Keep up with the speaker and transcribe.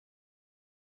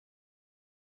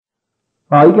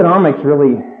Well, economics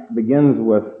really begins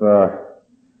with the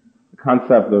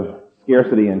concept of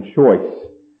scarcity and choice.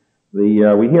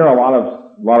 We hear a lot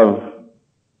of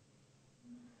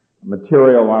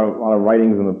material, a lot of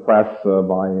writings in the press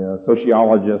by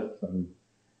sociologists and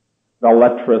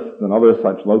belletrists and other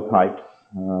such low-type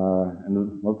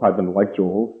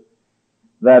intellectuals,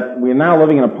 that we're now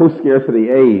living in a post-scarcity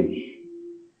age,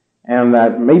 and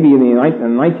that maybe in the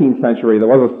 19th century there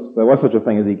was such a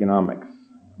thing as economics.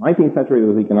 In the 19th century there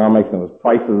was economics, and there was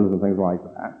prices and things like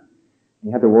that.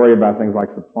 You had to worry about things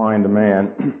like supply and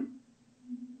demand.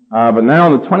 But now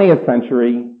in the 20th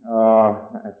century,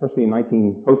 especially in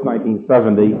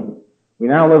post-1970, we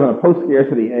now live in a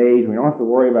post-scarcity age. We don't have to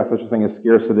worry about such a thing as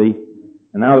scarcity,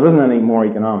 and now there isn't any more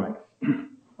economics.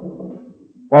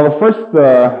 Well,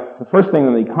 the first thing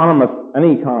that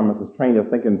any economist is trained to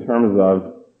think in terms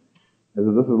of is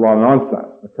that this is a lot of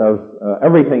nonsense, because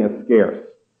everything is scarce.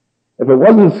 If it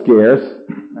wasn't scarce, it's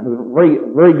a very,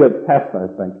 very good test, I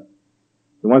think,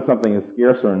 to when something is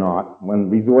scarce or not, when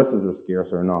resources are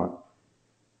scarce or not.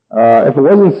 If it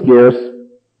wasn't scarce,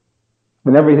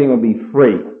 then everything would be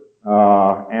free,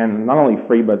 and not only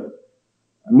free, but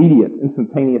immediate,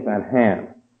 instantaneous at hand.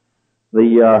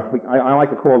 I like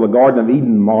to call it the Garden of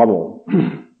Eden model.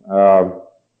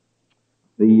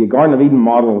 The Garden of Eden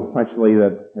model is essentially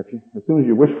that as soon as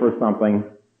you wish for something,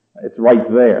 it's right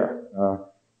there.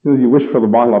 As soon as you wish for the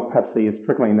bottle of Pepsi, it's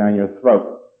trickling down your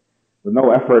throat, with no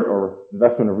effort or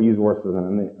investment of resources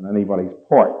on anybody's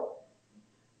part.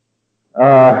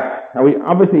 Now we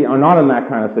obviously are not in that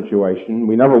kind of situation.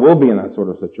 We never will be in that sort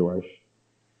of situation.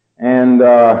 And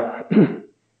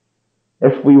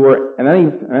if we were in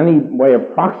any way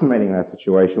approximating that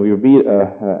situation, we would be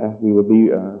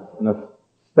in a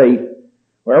state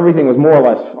where everything was more or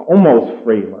less almost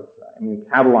free. Let's say. I mean,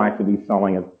 Cadillacs would be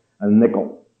selling at a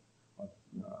nickel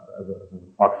as an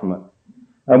approximate.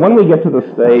 And when we get to the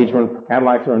stage when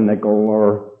Cadillacs are a nickel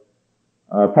or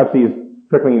Pepsi is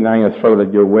trickling down your throat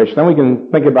at your wish, then we can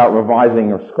think about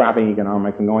revising or scrapping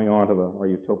economics and going on to our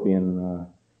utopian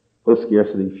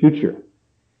post-scarcity future.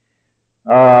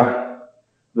 I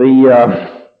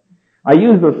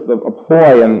use a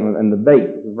ploy in debate.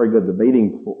 It's a very good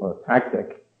debating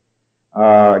tactic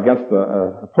against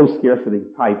a post-scarcity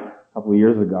type a couple of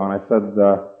years ago, and I said,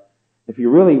 if we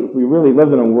really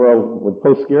lived in a world with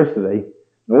post-scarcity,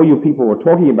 and all you people were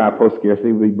talking about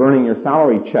post-scarcity would be burning your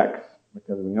salary checks,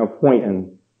 because there's no point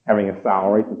in having a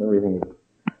salary since everything is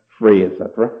free,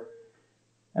 etc.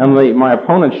 And my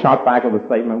opponent shot back with the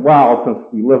statement, well, since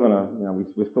we live in we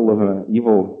still live in an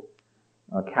evil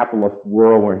capitalist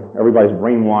world where everybody's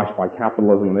brainwashed by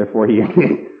capitalism, and therefore they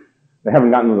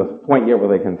haven't gotten to this point yet where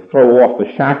they can throw off the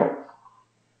shackles.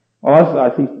 Well,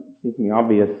 that seems to me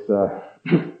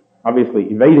obviously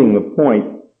evading the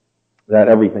point that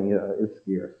everything is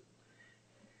scarce.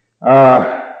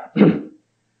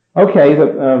 Okay,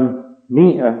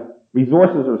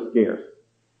 resources are scarce.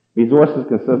 Resources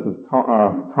consist of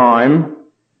time,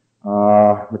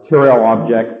 material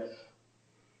objects,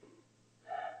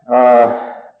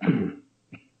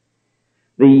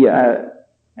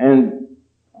 and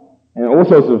all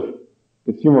sorts of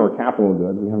consumer or capital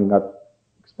goods. We haven't got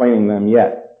explaining them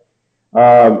yet.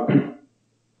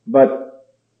 But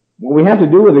what we have to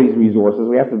do with these resources,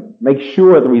 we have to make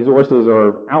sure the resources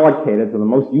are allocated to the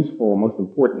most useful, most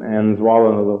important ends rather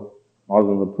than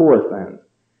the poorest ends.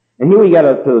 And here we get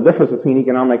to the difference between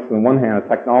economics on the one hand and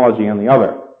technology on the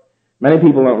other. Many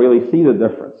people don't really see the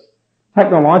difference.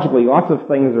 Technologically, lots of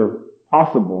things are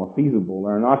possible and feasible.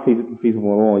 They're not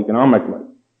feasible at all economically.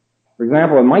 For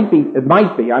example, it might be,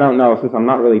 I don't know, since I'm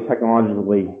not really a technological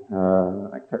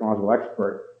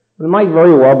expert, but it might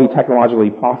very well be technologically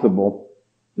possible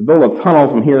to build a tunnel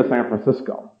from here to San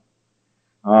Francisco.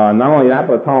 Not only that,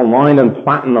 but a tunnel lined in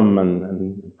platinum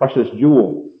and precious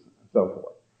jewels and so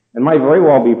forth. It might very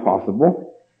well be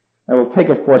possible. It will take,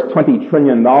 of course, $20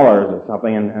 trillion or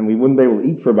something, and we wouldn't be able to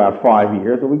eat for about 5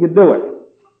 years, but we could do it.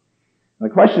 And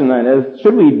the question then is,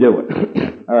 should we do it?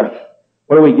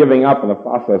 What are we giving up in the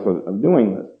process of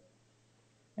doing this?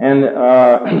 And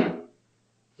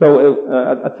so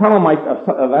a tunnel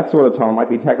that sort of tunnel might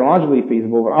be technologically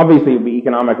feasible, but obviously it would be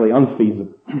economically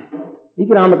unfeasible.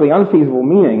 Economically unfeasible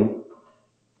meaning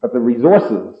that the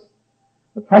resources,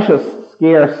 the precious,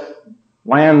 scarce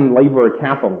land, labor,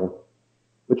 capital,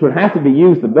 which would have to be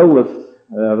used to build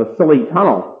the silly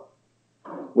tunnel,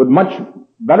 would much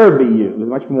better be used,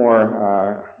 much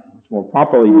more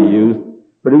properly be used,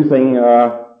 producing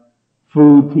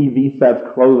food, TV sets,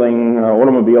 clothing,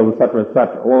 automobiles, etc.,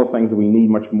 all the things that we need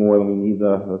much more than we need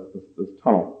this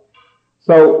tunnel.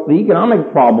 So the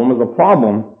economic problem is a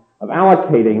problem of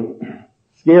allocating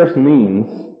scarce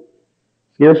means,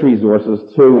 scarce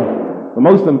resources, to the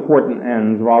most important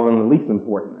ends rather than the least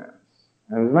important ends.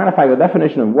 And as a matter of fact, the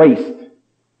definition of waste,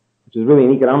 which is really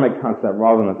an economic concept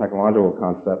rather than a technological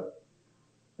concept,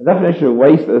 the definition of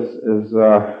waste is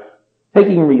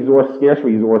taking scarce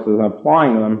resources and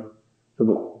applying them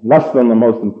to less than the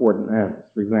most important ends.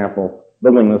 For example,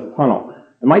 building this tunnel.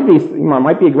 It might be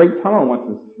a great tunnel once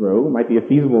it's through. It might be a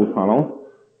feasible tunnel.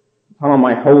 The tunnel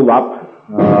might hold up.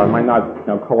 It might not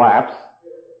collapse.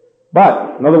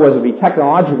 But, in other words, it would be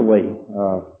technologically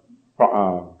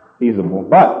feasible.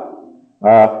 But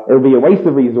it would be a waste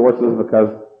of resources because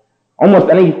almost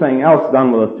anything else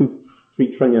done with a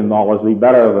 $2-3 trillion would be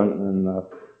better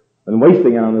than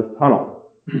wasting it on this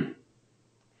tunnel.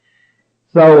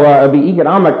 So it would be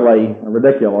economically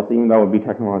ridiculous, even though it would be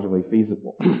technologically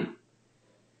feasible.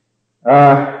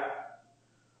 I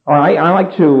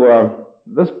like to, at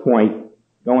this point,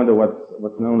 go into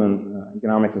what's known in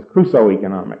economics as Crusoe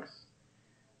economics.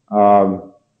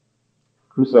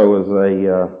 Crusoe is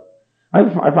I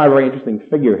find a very interesting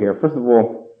figure here. First of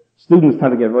all, students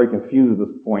tend to get very confused at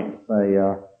this point. Say,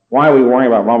 why are we worrying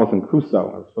about Robinson Crusoe?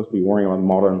 We're supposed to be worrying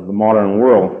about the modern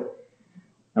world.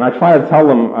 And I try to tell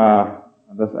them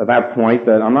at that point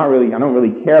that I don't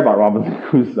really care about Robinson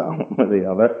Crusoe or the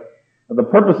other. But the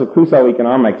purpose of Crusoe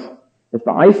economics is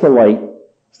to isolate.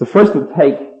 It's the first to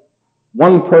take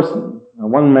one person,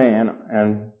 one man,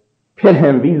 and pit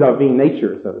him vis-a-vis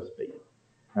nature, so to speak,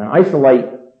 and isolate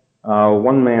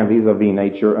one man vis-a-vis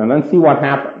nature, and then see what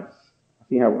happens.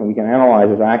 See how we can analyze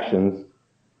his actions,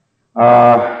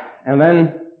 and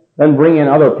then bring in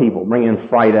other people, bring in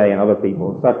Friday and other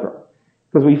people, etc.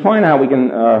 Because we find out we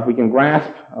can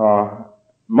grasp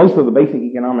most of the basic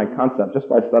economic concepts just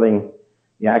by studying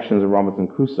the actions of Robinson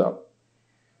Crusoe.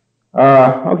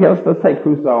 Okay, let's take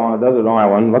Crusoe on a desert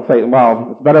island. Let's say,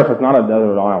 well, it's better if it's not a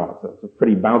desert island. It's a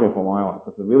pretty bountiful island.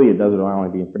 If it's really a desert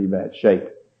island, it'd be in pretty bad shape.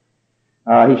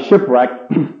 He's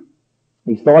shipwrecked.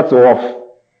 He starts off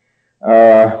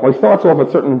with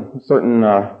certain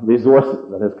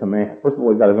resources at his command. First of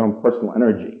all, he's got his own personal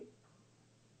energy.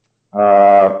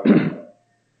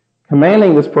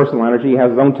 Commanding this personal energy, he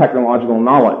has his own technological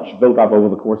knowledge built up over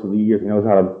the course of the years. He knows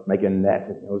how to make a net.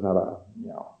 He knows how to,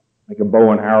 make a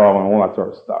bow and arrow and all that sort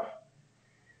of stuff.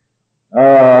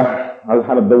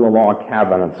 How to build a log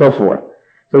cabin and so forth.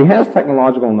 So he has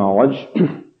technological knowledge.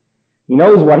 He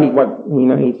knows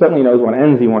he certainly knows what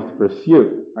ends he wants to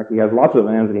pursue. In fact, he has lots of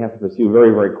ends that he has to pursue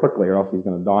very, very quickly, or else he's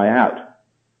going to die out,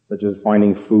 such as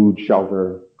finding food,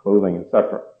 shelter, clothing,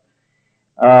 etc.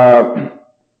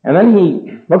 And then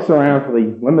he looks around for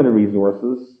the limited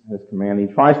resources at his command. He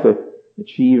tries to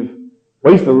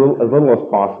waste as little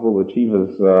as possible to achieve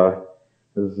his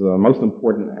most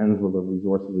important ends with the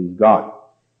resources he's got.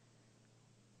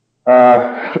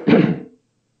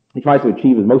 He tries to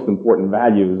achieve his most important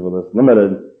values with his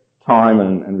limited time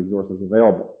and resources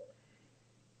available.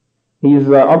 He's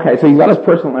okay. So he's got his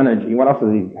personal energy. What else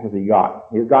has he got?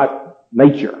 He's got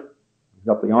nature. He's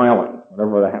got the island,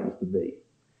 whatever that happens to be.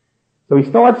 So he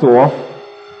starts off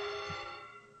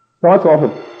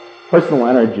with personal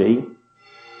energy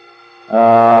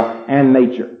and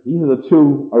nature. These are the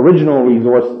two original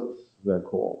resources, they're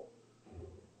called.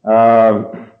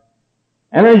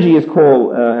 Energy is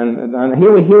called, and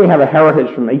here we have a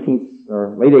heritage from late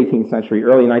 18th century,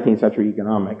 early 19th century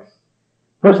economics.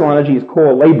 Personal energy is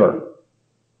called labor.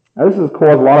 Now this has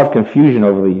caused a lot of confusion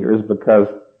over the years because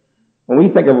when we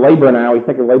think of labor now, we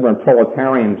think of labor in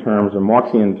proletarian terms or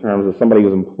Marxian terms as somebody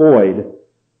who's employed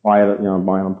by an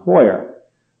employer.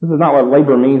 This is not what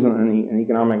labor means in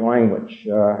economic language.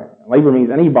 Labor means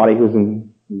anybody who's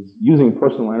using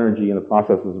personal energy in the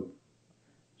process of,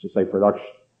 just say, production.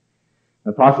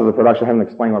 In the process of production, I haven't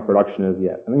explained what production is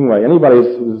yet. Anyway, anybody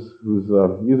who's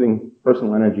using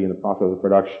personal energy in the process of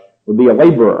production would be a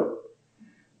laborer.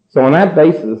 So on that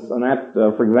basis,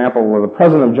 for example, the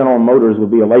president of General Motors would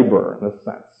be a laborer in this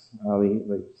sense.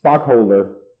 The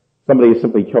stockholder, somebody who's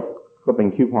simply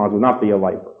clipping coupons, would not be a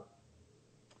laborer.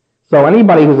 So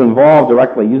anybody who's involved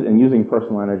directly in using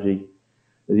personal energy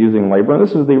is using labor. And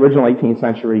this is the original 18th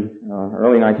century,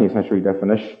 early 19th century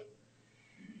definition.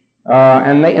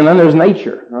 And then there's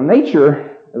nature. Now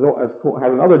nature has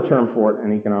another term for it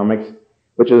in economics,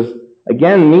 which is,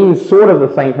 again, means sort of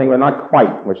the same thing, but not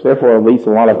quite, which therefore leads to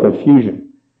a lot of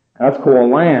confusion. And that's called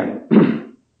land.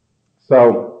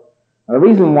 So the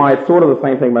reason why it's sort of the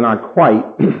same thing, but not quite,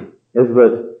 is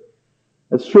that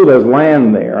it's true there's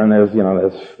land there, and there's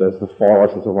the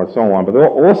forest and so forth and so on, but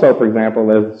also, for example,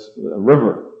 there's a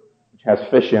river, which has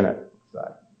fish in it.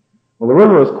 Well, the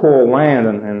river is called land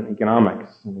in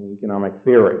economics, in economic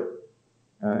theory.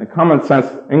 In common sense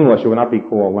English, it would not be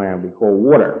called land, it would be called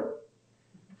water.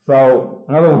 So,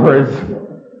 in other words,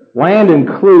 land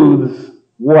includes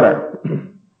water.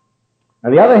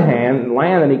 On the other hand,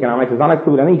 land in economics does not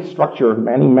include any structure,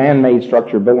 any man-made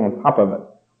structure built on top of it.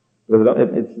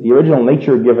 It's the original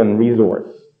nature-given resource.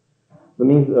 That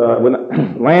means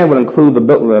land would include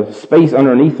the space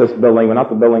underneath this building, but not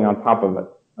the building on top of it.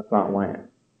 That's not land.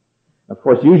 Of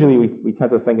course, usually we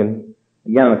tend to think again,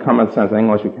 in the common sense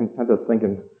English, we tend to think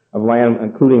of land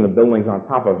including the buildings on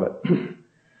top of it.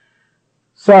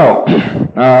 So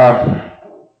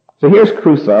here's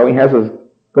Crusoe. He has his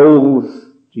goals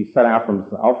which he set out for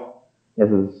himself. He has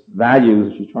his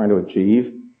values which he's trying to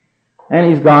achieve. And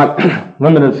he's got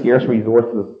limited scarce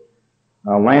resources,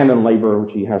 land and labor,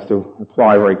 which he has to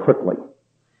apply very quickly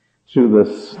to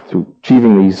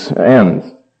achieving these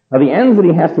ends. Now, the ends that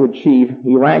he has to achieve,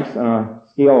 he ranks on a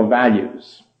scale of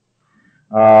values.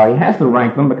 He has to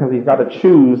rank them because he's got to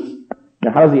choose,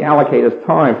 how does he allocate his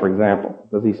time, for example?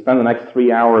 Does he spend the next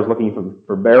 3 hours looking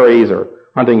for berries or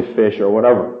hunting fish or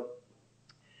whatever?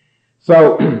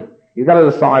 So, he's got to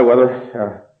decide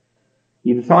whether,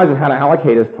 he decides how to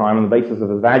allocate his time on the basis of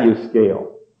his value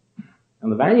scale.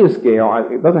 And the value scale,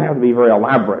 it doesn't have to be very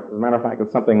elaborate. As a matter of fact,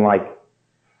 it's something like,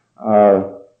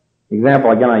 the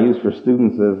example, again, I use for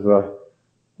students is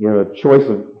you have a choice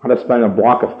of how to spend a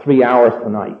block of 3 hours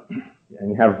tonight. And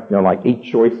you have, like 8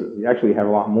 choices. You actually have a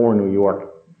lot more in New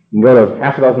York. You can go to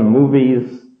half a dozen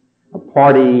movies, a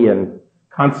party, and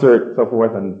concert, and so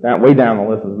forth, and way down the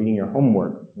list is reading your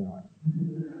homework,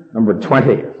 number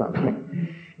 20 or something.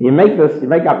 You make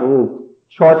up a little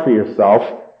chart for yourself,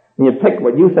 and you pick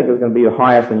what you think is going to be the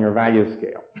highest in your value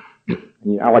scale.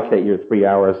 And you allocate your 3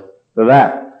 hours to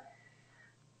that.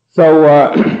 So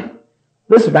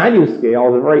this value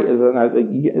scale is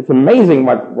it's amazing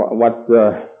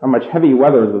how much heavy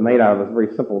weather has been made out of this very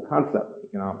simple concept of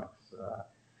economics.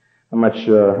 How much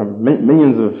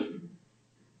millions of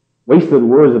wasted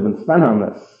words have been spent on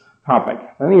this topic.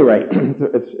 At any rate,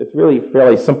 it's really a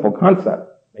fairly simple concept,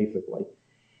 basically.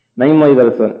 Namely, that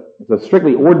it's a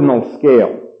strictly ordinal scale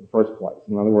in the first place.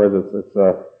 In other words,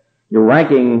 you're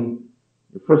ranking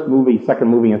your first movie, second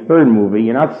movie, and third movie.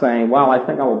 You're not saying, well, I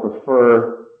think I will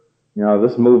prefer,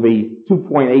 this movie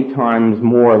 2.8 times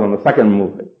more than the second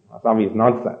movie. That's obvious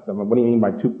nonsense. I mean, what do you mean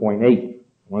by 2.8?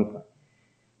 One thing.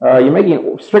 You're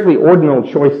making strictly ordinal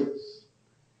choices.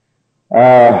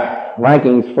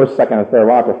 Rankings, first, second, and third.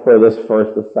 Well, I prefer this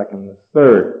first, this second, this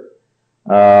third.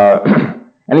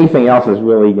 Anything else is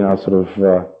really, is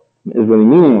really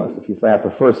meaningless. If you say, I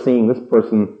prefer seeing this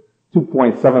person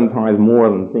 2.7 times more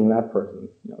than seeing that person,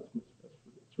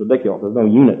 it's ridiculous. There's no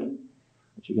unit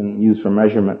that you can use for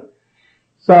measurement.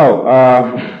 So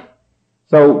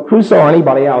Crusoe or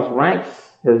anybody else ranks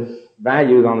his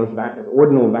values on this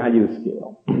ordinal value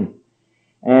scale.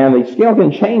 And the scale can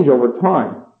change over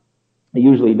time. It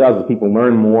usually does. As people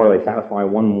learn more, they satisfy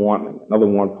one want, another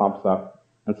one pops up,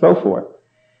 and so forth.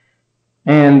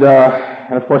 And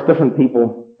of course, different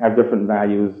people have different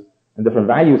values and different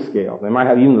value scales. They might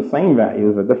have even the same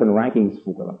values, but different rankings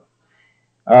for them.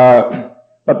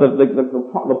 But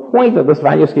the point of this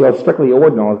value scale is strictly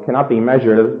ordinal. It cannot be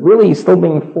measured. It's really still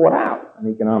being fought out in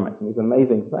economics. It's an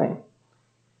amazing thing.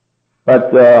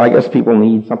 But I guess people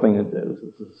need something to do. So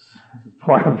this is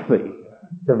part of the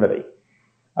activity.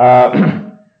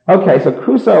 Okay, so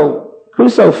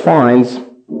Crusoe finds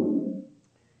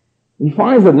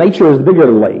that nature is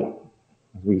bigotry,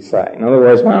 as we say. In other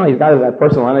words, well, he's got that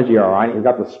personal energy, all right. He's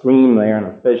got the stream there and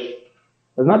the fish.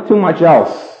 There's not too much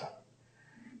else.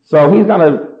 So he's got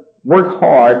to work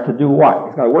hard to do what?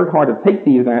 He's got to work hard to take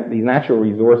these natural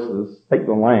resources, take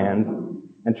the land,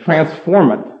 and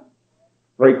transform it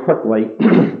very quickly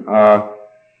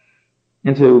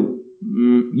into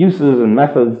uses and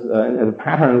methods and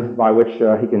patterns by which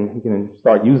he can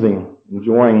start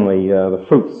enjoying the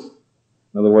fruits.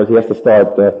 In other words, he has to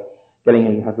start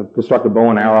he has to construct a bow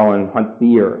and arrow and hunt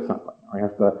deer or something. Or he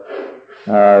has to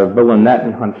build a net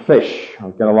and hunt fish.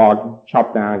 Or get a log,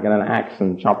 get an axe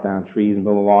and chop down trees and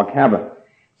build a log cabin.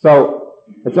 So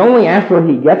it's only after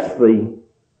he gets the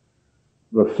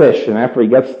fish and after he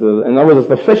gets in other words, it's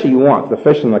the fish he wants, the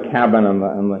fish in the cabin and the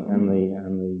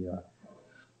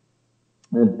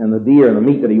deer and the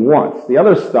meat that he wants. The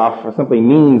other stuff are simply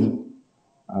means,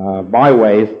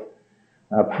 byways,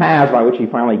 paths by which he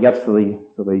finally gets to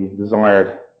the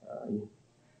desired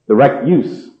direct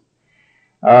use.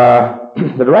 The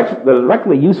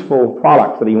directly useful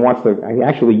products that he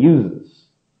actually uses.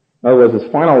 In other words, his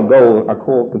final goal are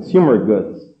called consumer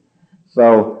goods.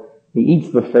 So he eats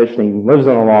the fish and he lives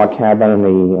in a log cabin and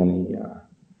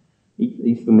he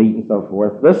eats the meat and so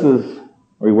forth. This is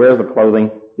or he wears the clothing.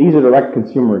 These are direct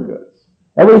consumer goods.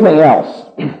 Everything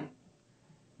else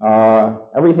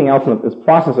in this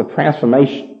process of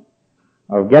transformation,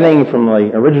 of getting from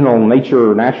the original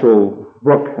natural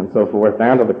brook and so forth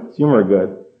down to the consumer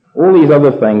good, all these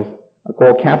other things are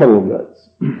called capital goods.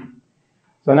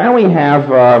 So now we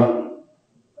have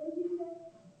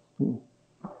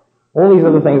all these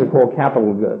other things are called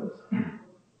capital goods.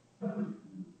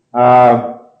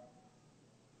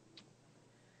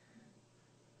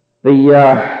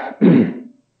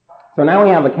 So now we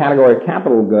have the category of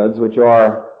capital goods, which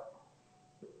are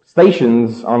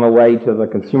stations on the way to the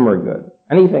consumer good.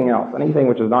 Anything else, anything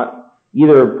which is not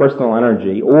either personal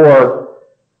energy or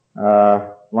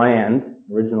land,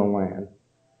 original land,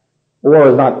 or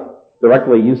is not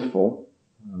directly useful,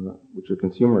 which are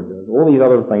consumer goods. All these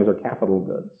other things are capital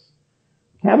goods.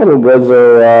 Capital goods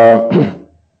are, of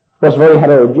course, very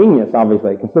heterogeneous,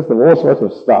 obviously. They consist of all sorts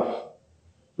of stuff.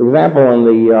 For example, in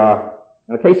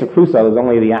the case of Crusoe, there's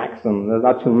only the axe, and there's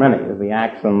not too many. There's the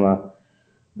axe and the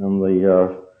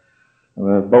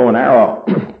bow and arrow,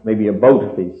 maybe a boat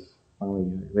if he's finally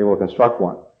able to construct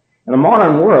one. In the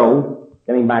modern world,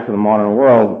 getting back to the modern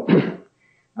world,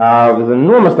 there's an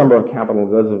enormous number of capital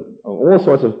goods of all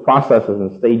sorts of processes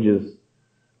and stages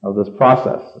of this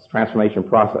process, this transformation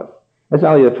process.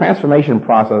 Essentially, the transformation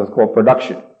process is called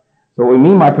production. So what we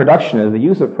mean by production is the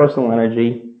use of personal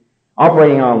energy,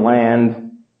 operating on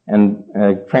land, and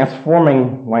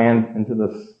transforming land into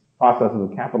this process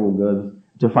of capital goods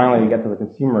to finally get to the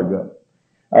consumer good.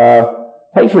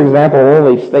 Take, for example,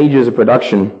 all these stages of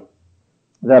production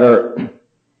that are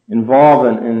involved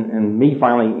in me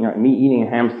eating a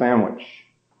ham sandwich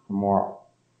tomorrow.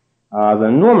 The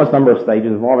enormous number of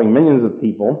stages involving millions of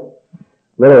people,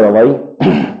 literally,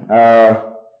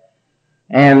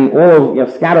 and all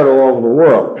scattered all over the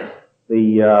world.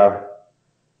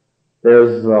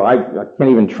 I can't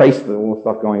even trace all the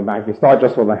stuff going back. If you start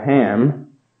just with a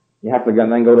ham, you have to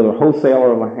then go to the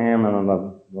wholesaler of the ham, and then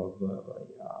the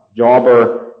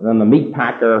jobber, and then the meat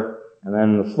packer, and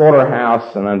then the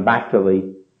slaughterhouse, and then back to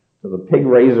the pig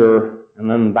raiser, and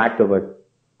then back to the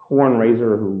corn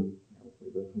raiser who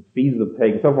feeds the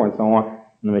pig, and so forth and so on.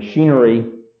 And the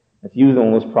machinery that's used in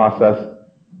all this process,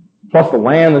 plus the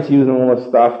land that's used in all this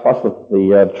stuff, plus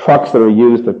the trucks that are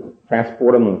used to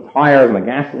transport them, and the tires and the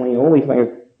gasoline, all these things,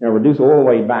 reduce all the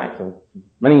way back, so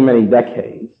many, many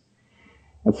decades,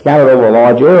 and scattered over a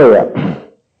large area.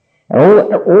 And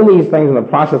all these things in the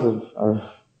process of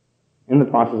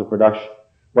production,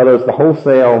 whether it's the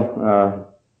wholesale,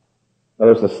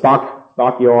 whether it's the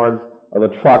stockyards, or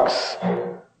the trucks,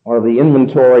 or the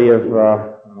inventory of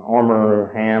armor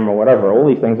or ham or whatever, all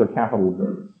these things are capital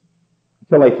goods.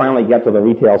 Until they finally get to the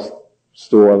retail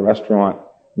store, the restaurant,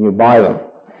 and you buy them.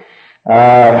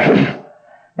 And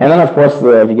then, of course,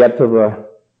 if you get to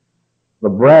the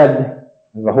bread,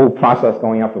 there's a whole process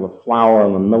going up to the flour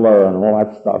and the miller and all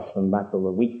that stuff, and back to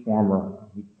the wheat farmer,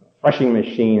 the threshing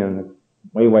machine, and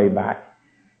way, way back.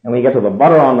 And when you get to the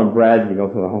butter on the bread, you go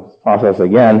through the whole process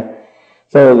again.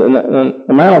 So the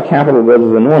amount of capital goods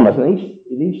is enormous. And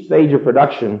in each stage of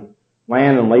production,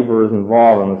 land and labor is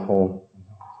involved in this whole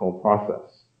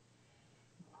process.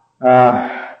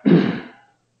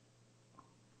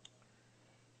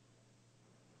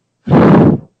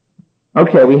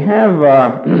 Okay, we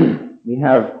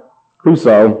have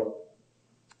Crusoe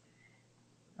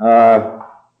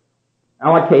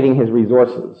allocating his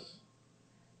resources.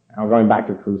 Now going back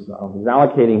to Crusoe, he's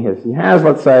allocating he has,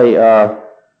 let's say, a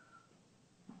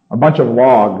bunch of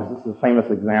logs. This is a famous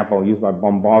example used by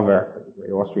boehm-bawerk, the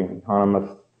great Austrian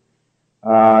economist. He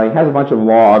has a bunch of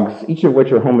logs, each of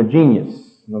which are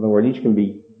homogeneous. In other words, each log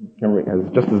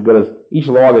is just as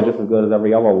good as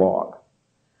every other log.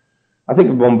 I think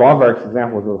of boehm-bawerk's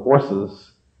example with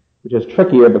horses, which is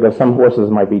trickier because some horses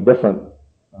might be different,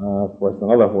 of course, than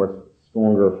other horses,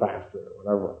 stronger, faster,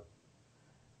 whatever.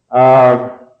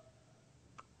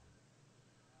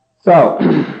 So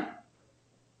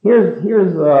here's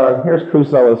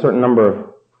Crusoe with a certain number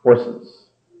of horses.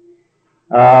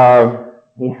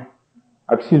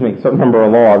 Certain number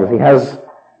of logs. He has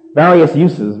various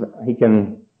uses he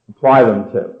can apply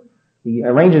them to. He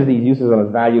arranges these uses on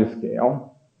his value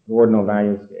scale, the ordinal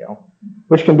value scale,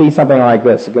 which can be something like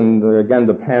this. It can, again,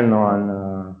 depend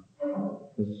on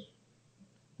his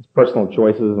personal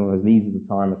choices and his needs at the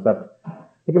time, etc.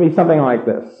 It can be something like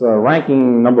this.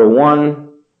 Ranking number 1,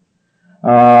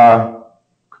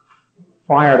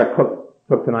 fire to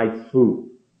cook tonight's food.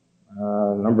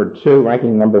 Number 2,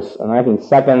 ranking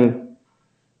second,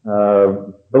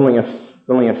 building a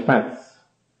fence.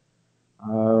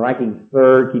 Ranking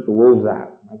third, keep the wolves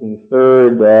out. Ranking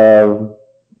third,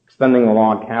 extending the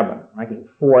log cabin. Ranking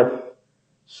fourth,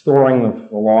 storing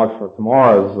the logs for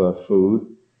tomorrow's food.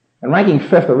 And ranking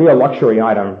fifth, a real luxury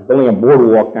item, building a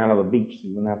boardwalk down to the beach so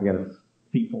you wouldn't have to get his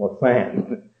feet full of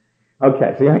sand.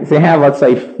 Okay, so you have, let's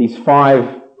say, these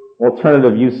 5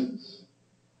 alternative uses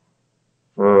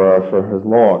for his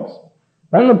logs.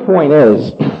 Then the point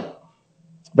is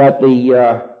that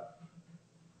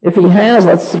if he has,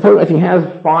 let's suppose, if he has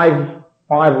five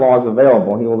logs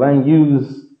available, he will then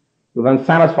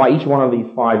satisfy each one of these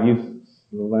 5 uses.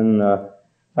 He will then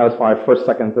satisfy first,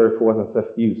 second, third, fourth, and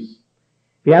fifth use.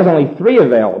 If he has only 3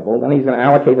 available, then he's going to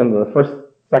allocate them to the first,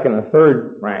 second, and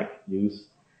third rank use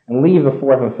and leave the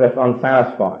fourth and fifth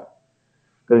unsatisfied.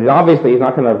 Because obviously he's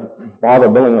not going to bother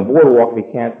building the boardwalk if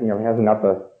he can't, he hasn't got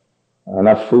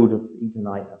enough food to eat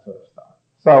tonight, that sort of stuff.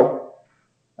 So,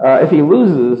 if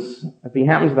he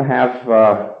happens to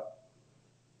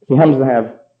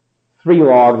have 3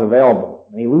 logs available,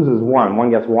 and he loses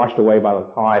one gets washed away by the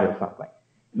tide or something,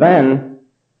 then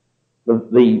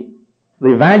the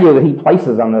value that he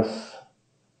places on this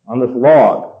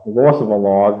log, the loss of a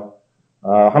log,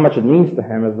 how much it means to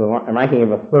him is the ranking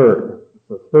of a third.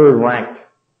 It's a third rank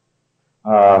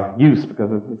use,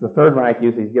 because it's a third rank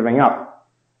use he's giving up.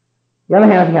 On the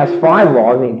other hand, if he has 5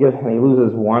 logs and he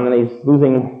loses one, then he's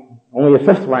losing only a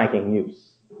 5th ranking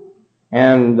use.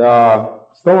 And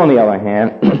still on the other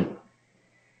hand,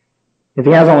 if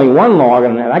he has only 1 log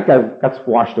and that gets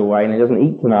washed away and he doesn't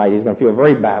eat tonight, he's going to feel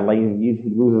very badly.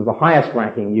 He loses the highest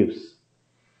ranking use.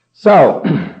 So,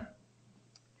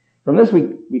 from this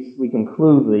we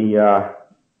conclude the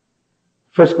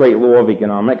first great law of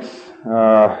economics,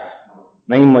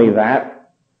 namely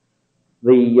that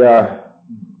the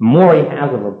more he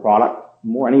has of a product, the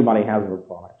more anybody has of a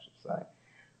product, I should say,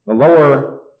 the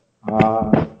lower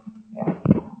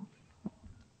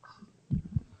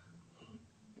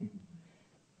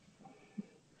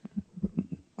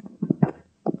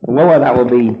that will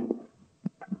be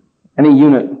any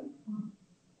unit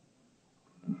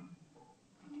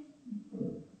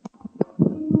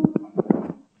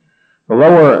the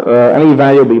lower any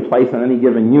value will be placed on any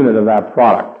given unit of that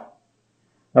product.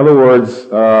 In other words,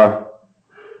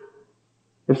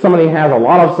 if somebody has a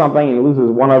lot of something and loses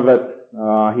one of it,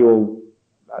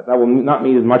 that will not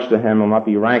mean as much to him, will not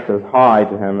be ranked as high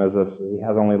to him as if he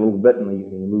has only a little bit and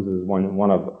he loses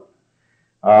one of them.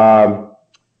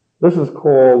 This is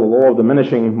called the law of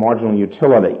diminishing marginal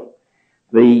utility.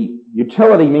 The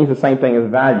utility means the same thing as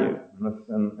value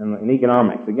in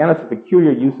economics. Again, it's a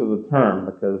peculiar use of the term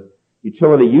because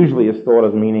utility usually is thought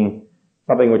as meaning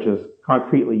something which is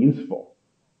concretely useful.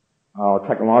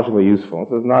 Technologically useful.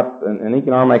 So it's not, in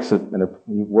economics, the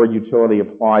word utility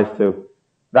applies to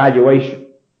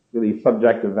valuation, really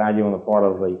subjective value on the part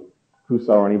of the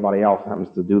Crusoe or anybody else happens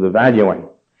to do the valuing.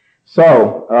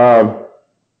 So,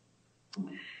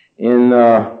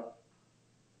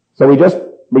 so we just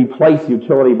replace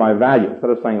utility by value. Instead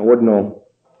of saying ordinal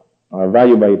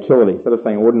value by utility, instead of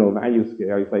saying ordinal value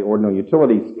scale, you say ordinal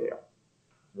utility scale.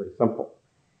 Very simple.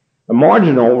 The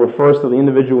marginal refers to the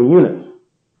individual unit.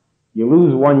 You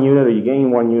lose 1 unit or you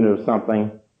gain 1 unit of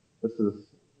something. This is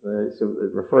so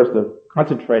it refers to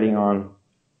concentrating on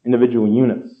individual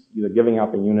units, either giving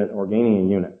up a unit or gaining a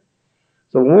unit.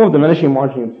 So the law of diminishing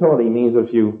marginal utility means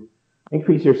if you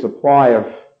increase your supply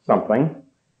of something,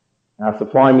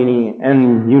 supply meaning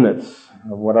n units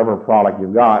of whatever product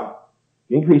you've got,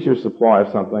 if you increase your supply of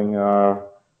something,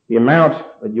 the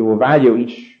amount that you will value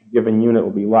each given unit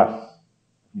will be less.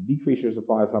 If you decrease your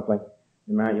supply of something,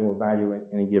 the amount you will value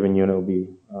any given unit will be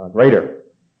greater.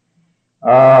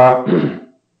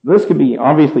 This could be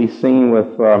obviously seen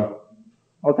with,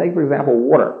 I'll take for example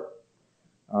water.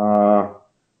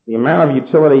 The amount of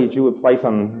utility that you would place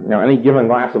on any given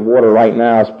glass of water right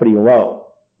now is pretty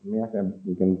low. I mean,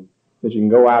 you can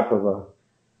go out to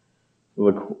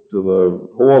the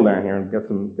hall down here and get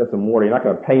some water. You're not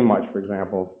going to pay much, for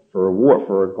example,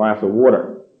 for a glass of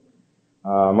water.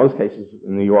 Most cases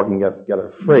in New York you can get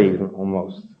it free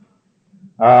almost.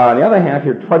 On the other hand, if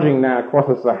you're trudging down across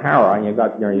the Sahara and you've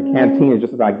got your canteen is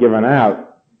just about given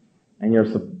out, and your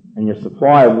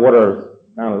supply of water is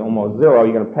down to almost zero,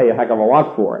 you're going to pay a heck of a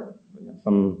lot for it.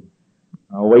 Some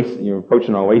oasis, you're approaching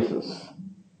an oasis.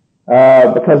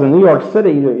 Because in New York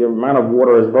City, the amount of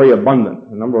water is very abundant.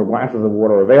 The number of glasses of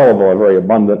water available are very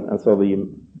abundant, and so the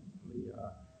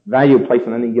value placed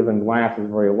in any given glass is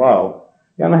very low.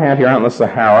 On the other hand, if you're out in the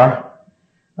Sahara,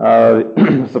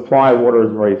 the supply of water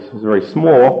is very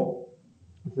small,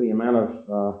 so the amount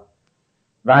of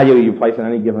value you place in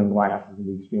any given glass is going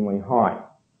to be extremely high.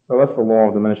 So that's the law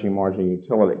of diminishing marginal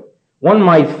utility. One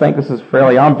might think this is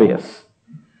fairly obvious,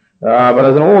 but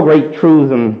as in all great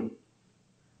truths in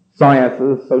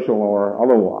sciences, social or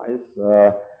otherwise,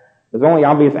 is only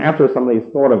obvious after somebody's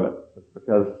thought of it,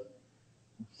 because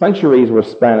centuries were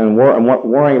spent in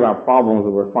worrying about problems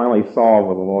that were finally solved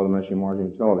with the law of diminishing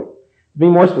marginal utility. To be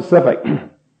more specific,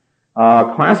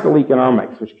 classical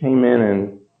economics, which came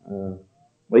in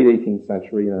late 18th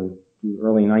century and the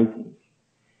early 19th,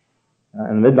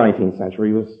 and mid-19th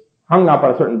century, was hung up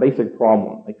on a certain basic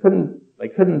problem. They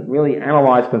couldn't really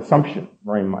analyze consumption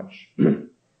very much,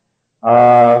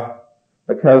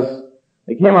 because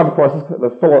they came up, of course,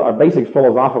 a basic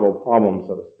philosophical problem,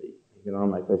 so to speak,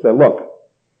 economics. They said, look,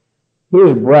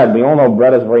 here's bread. We all know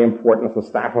bread is very important. It's the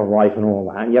staff of life and all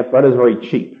that, and yet bread is very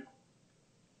cheap.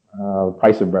 The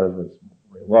price of bread is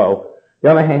very low. On the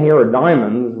other hand, here are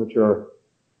diamonds, which are,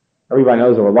 everybody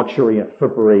knows, are a luxury and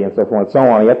frippery and so forth and so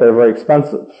on, and yet they're very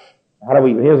expensive. How do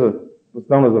we, what's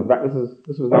known as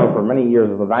this was known for many years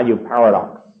as the value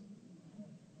paradox.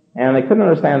 And they couldn't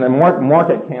understand, the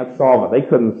market can't solve it. They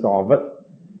couldn't solve it.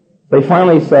 They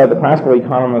finally said, the classical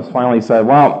economists finally said,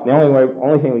 well, the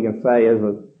only thing we can say is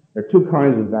that there are two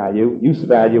kinds of value, use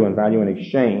value and value in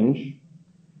exchange.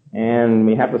 And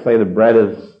we have to say that bread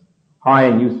is high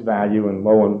in use value and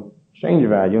low in exchange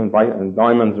value, and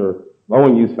diamonds are low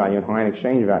in use value and high in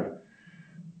exchange value.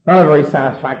 Not a very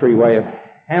satisfactory way of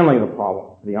handling the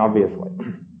problem, obviously.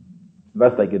 The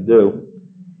best they could do.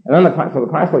 And then so the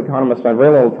classical economists spent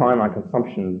very little time on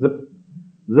consumption,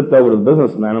 zipped over to the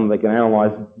businessmen, and they can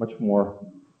analyze much more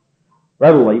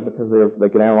readily because they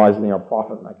can analyze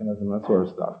profit mechanism, that sort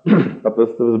of stuff. But there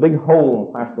was a big hole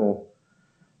in classical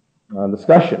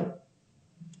discussion.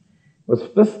 Was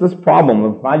this problem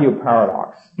of value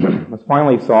paradox was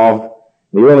finally solved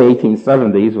in the early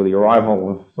 1870s with the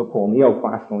arrival of so-called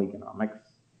neoclassical economics,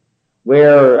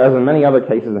 where, as in many other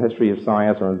cases in the history of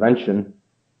science or invention,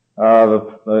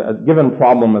 a given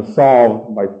problem is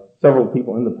solved by several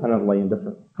people independently in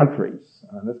different countries.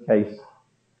 In this case,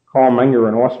 Karl Menger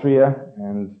in Austria,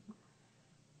 and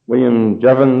William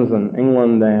Jevons in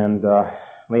England, and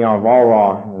Leon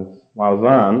Walras in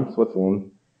Lausanne,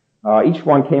 Switzerland. Each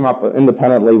one came up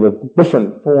independently with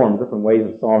different ways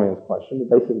of solving this question,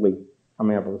 but basically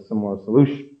coming up with a similar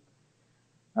solution.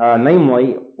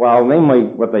 Namely,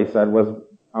 what they said was,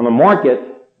 on the market,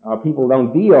 people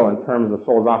don't deal in terms of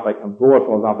broad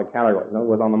philosophic categories. In other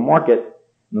words, on the market,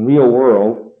 in the real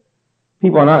world,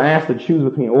 people are not asked to choose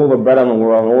between all the bread in the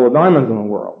world and all the diamonds in the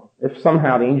world. If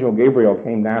somehow the angel Gabriel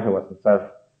came down to us and said,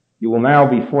 you will now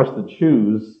be forced to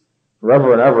choose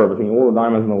forever and ever between all the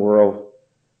diamonds in the world,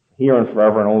 here and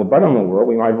forever, and all the bread in the world,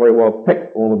 we might very well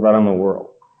pick all the bread in the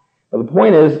world. But the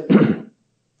point is,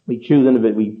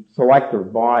 we select or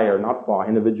buy or not buy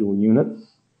individual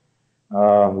units,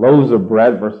 loaves of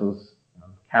bread versus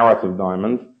carats of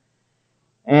diamonds.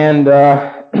 And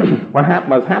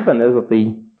what's happened is that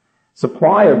the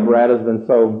supply of bread has been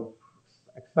so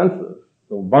extensive,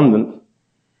 so abundant,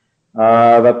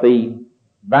 that the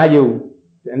value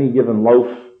to any given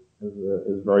loaf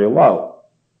is very low.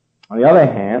 On the other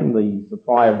hand, the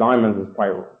supply of diamonds is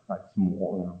quite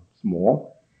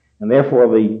small, and therefore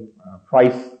the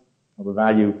price of the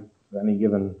value of any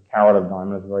given carat of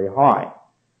diamond is very high.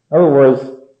 In other words,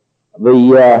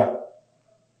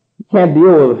 you can't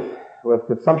deal with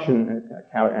consumption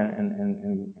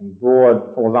in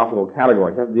broad philosophical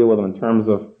categories. You have to deal with them in terms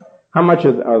of how much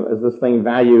is this thing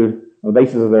valued on the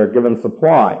basis of their given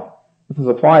supply. If the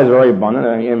supply is very abundant,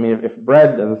 I mean, if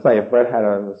bread, as I say, if bread had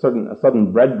a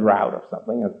sudden bread drought or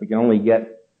something, if we can only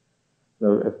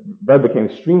if bread became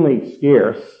extremely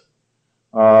scarce,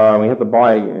 we have to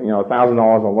buy,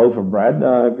 $1,000 a loaf of bread,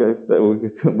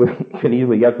 we could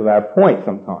easily get to that point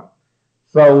sometime.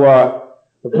 So,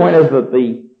 the point is that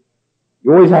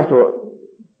you always have to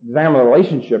examine the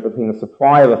relationship between the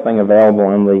supply of the thing available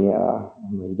and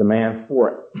the demand for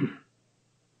it.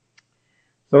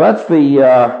 So that's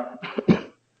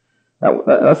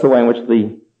that's the way in which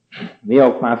the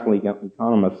neoclassical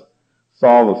economists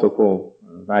solve the so-called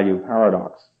value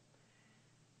paradox.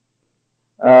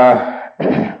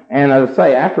 And as I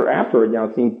say, after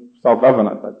it seemed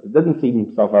self-evident, but it didn't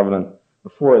seem self-evident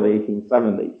before the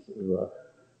 1870s. It was,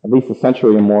 at least a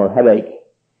century or more headache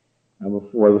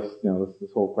before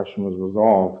this whole question was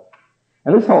resolved.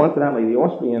 And this whole, incidentally, the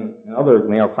Austrian and other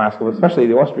neoclassical, especially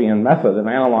the Austrian method of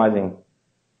analyzing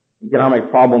economic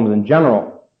problems in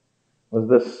general, was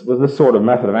this sort of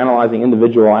method of analyzing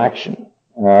individual action,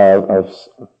 of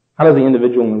how does the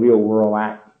individual in the real world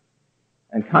act.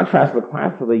 And contrast the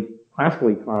classical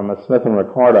economists, Smith and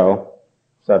Ricardo,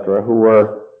 etc., who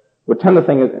would tend to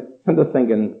think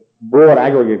in broad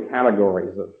aggregate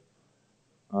categories of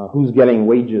who's getting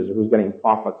wages or who's getting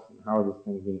profits and how are these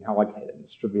things being allocated and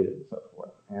distributed and so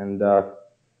forth. And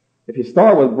if you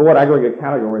start with broad aggregate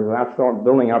categories without start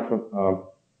building up from,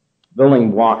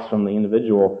 building blocks from the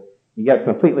individual, you get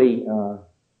completely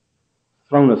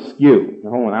thrown askew. The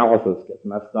whole analysis gets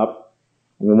messed up,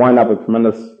 and you wind up with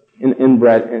tremendous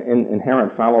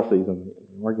inherent fallacies in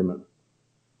the argument.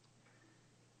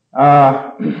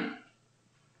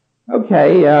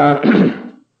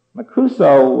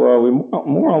 Crusoe, we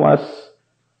more or less,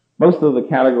 most of the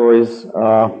categories,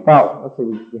 well, let's see,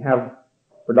 we have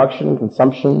production,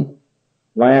 consumption,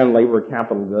 land, labor,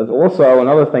 capital goods. Also,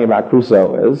 another thing about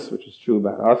Crusoe is, which is true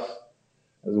about us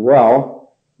as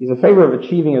well, he's in favor of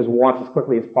achieving his wants as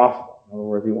quickly as possible. In other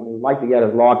words, he'd like to get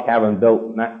his log cabin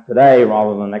built today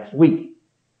rather than next week.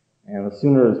 And the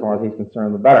sooner, as far as he's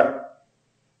concerned, the better.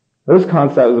 This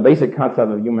concept is a basic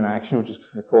concept of human action, which is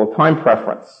called time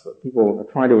preference. That people are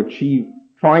trying to achieve,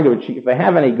 if they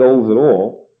have any goals at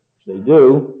all, which they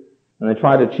do, and they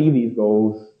try to achieve these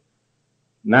goals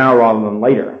now rather than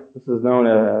later. This is known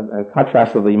as in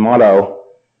contrast to the motto,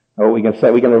 or we can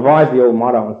revise the old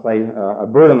motto and say, a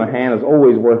bird in the hand is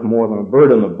always worth more than a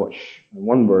bird in the bush, than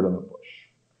one bird in the bush.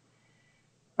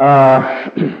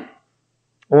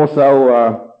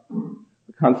 Also,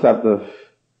 the concept of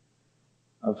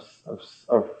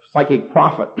psychic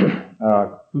profit.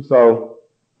 Crusoe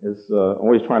is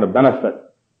always trying to benefit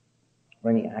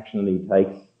from any action that he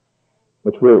takes,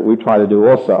 which we try to do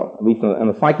also, at least in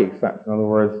the psychic sense. In other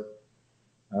words,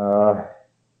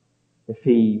 if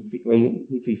he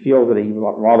feels that he'd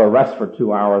rather rest for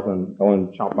 2 hours than go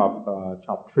and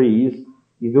chop trees,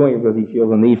 he's doing it because he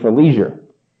feels a need for leisure.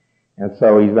 And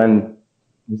so he's then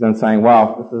saying,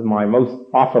 well, this is my most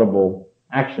profitable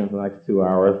action for the next 2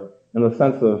 hours, in the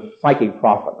sense of psychic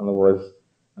profit. In other words,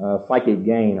 psychic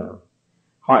gain or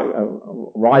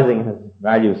rising his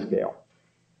value scale.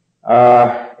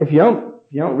 If you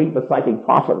don't reap a psychic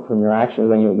profit from your actions,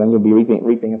 then you'll be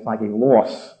reaping a psychic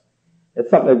loss. It's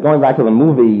something, going back to the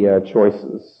movie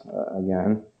choices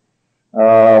again.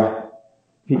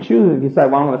 If you say,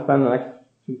 well, I'm going to spend the next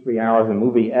 2-3 hours in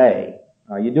movie A,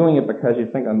 you're doing it because you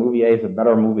think that movie A is a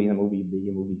better movie than movie B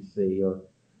or movie C, or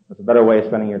it's a better way of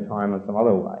spending your time in some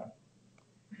other way.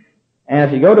 And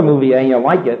if you go to movie A and you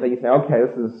like it, then you say, okay,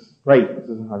 this is great.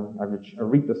 I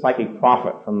reaped the psychic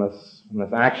profit from this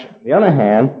action. On the other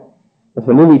hand, if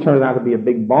the movie turns out to be a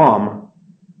big bomb,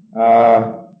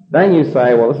 then you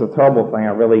say, well, this is a terrible thing.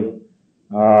 It was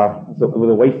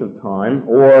a waste of time,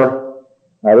 or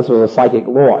this was a psychic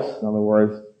loss. In other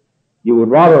words, you would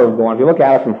rather have gone, if you look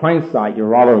at it from hindsight, you'd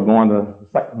rather have gone to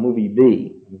movie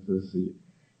B.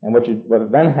 And what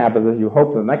then happens is you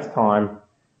hope the next time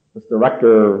this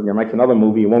director makes another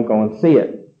movie, you won't go and see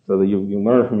it, so that you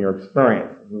learn from your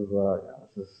experience.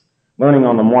 This is learning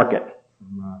on the market,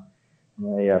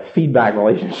 a feedback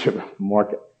relationship with the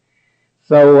market.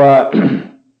 So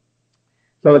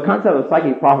the concept of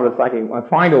psychic profit is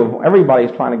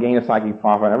everybody's trying to gain a psychic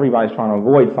profit, everybody's trying to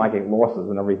avoid psychic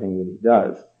losses in everything that he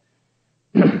does.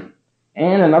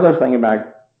 And another thing about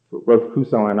both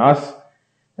Crusoe and us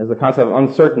is the concept of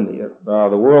uncertainty.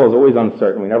 The world is always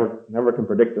uncertain. We never can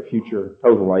predict the future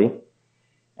totally.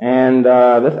 And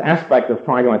this aspect of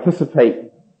trying to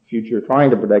anticipate the future, trying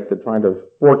to predict it, trying to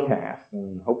forecast,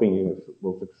 and hoping you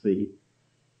will succeed,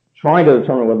 trying to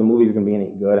determine whether the movie is going to be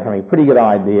any good, having a pretty good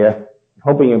idea,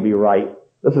 hoping you'll be right.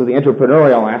 This is the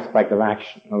entrepreneurial aspect of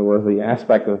action. In other words, the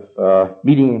aspect of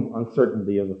meeting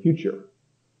uncertainty of the future.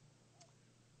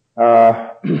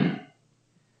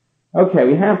 Okay,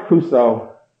 we have Crusoe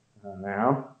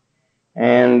now,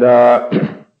 and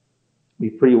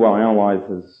we've pretty well analyzed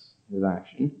his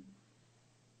action.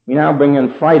 We now bring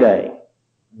in Friday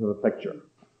into the picture.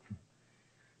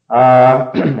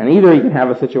 And either you can have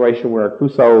a situation where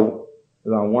Crusoe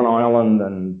is on one island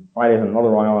and Friday's on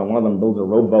another island, and one of them builds a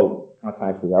rowboat,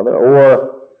 contacts the other,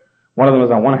 or one of them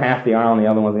is on one half the island, the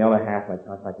other one's on the other half, they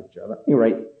contact each other. At any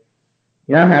rate,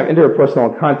 you now have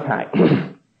interpersonal contact.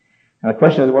 And the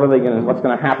question is, what's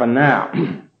going to happen now?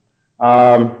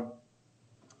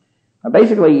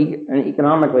 Basically,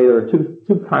 economically, there are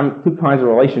two kinds of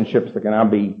relationships that can now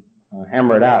be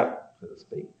hammered out, so to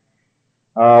speak.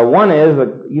 One is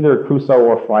that either Crusoe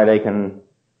or Friday can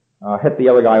hit the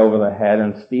other guy over the head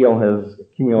and steal his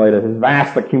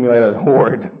vast accumulated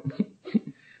hoard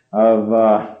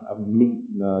of meat,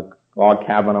 log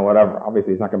cabin, or whatever.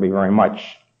 Obviously, it's not going to be very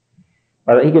much.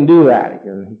 But he can do that. He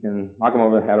can knock him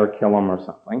over the head or kill him or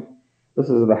something. This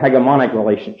is the hegemonic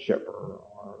relationship or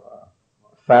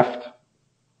theft.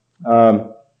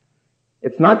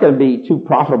 It's not going to be too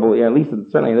profitable, at least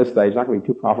certainly at this stage, it's not going to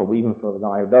be too profitable even for the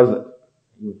guy who does it,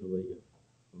 usually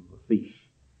the thief.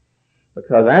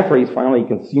 Because after he's finally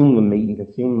consumed the meat and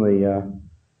consumed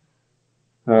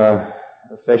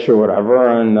the fish or whatever,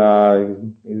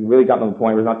 and he really got to the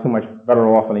point where he was not too much better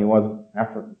off than he was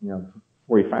after,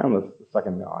 before he found the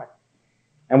second guy.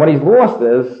 And what he's lost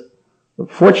is,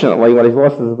 fortunately, what he's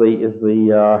lost is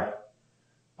the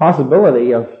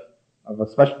possibility of a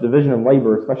special division of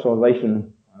labor,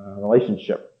 specialization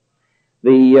relationship.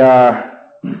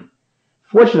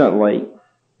 Fortunately,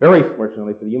 very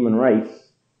fortunately for the human race,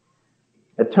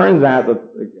 it turns out that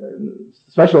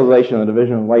specialization and the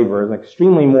division of labor is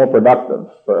extremely more productive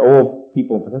for all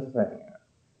people participating in it.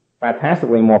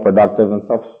 Fantastically more productive than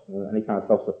any kind of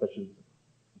self-sufficiency,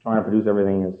 trying to produce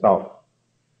everything yourself.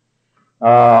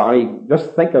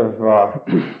 Just think of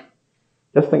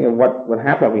what would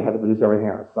happen if we had to produce everything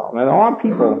ourselves. And a lot of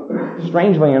people,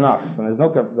 strangely enough, and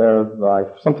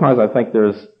sometimes I think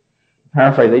there's,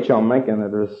 paraphrase H.L. Mencken,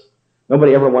 that there's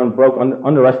nobody ever went broke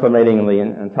underestimating the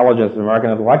intelligence of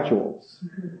American intellectuals,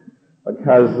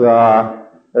 because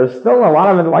there's still a lot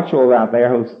of intellectuals out there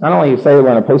who not only say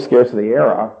we're in a post-scarcity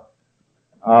era,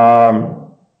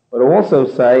 but who also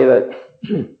say that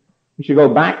we should go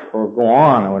back or go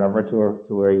on or whatever to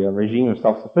a regime of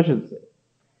self-sufficiency.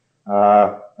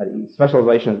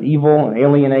 Specialization is evil and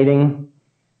alienating,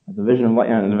 division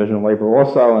of labor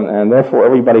also, and therefore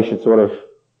everybody should sort of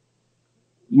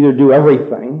either do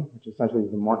everything, which essentially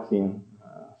is the Marxian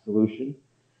solution,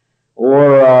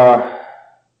 or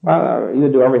either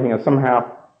do everything and somehow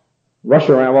rush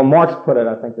around. Well, Marx put it,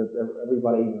 I think, that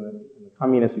everybody in the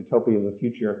communist utopia of the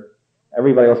future,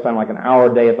 everybody will spend like an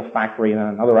hour a day at the factory, and then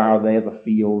another hour a day at the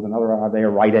field, another hour a day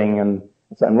of writing, and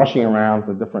rushing around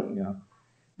to different,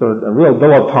 so a real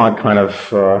dilettante kind of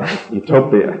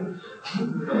utopia.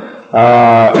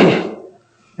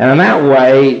 And in that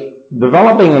way,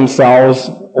 developing themselves,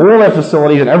 all their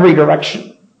facilities in every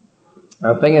direction.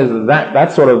 The thing is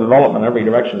that sort of development in every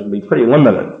direction is going to be pretty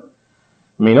limited.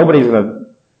 I mean, nobody's going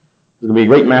to be a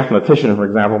great mathematician, for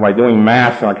example, by doing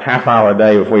math like half hour a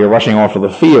day before you're rushing off to the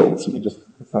fields. I mean, it's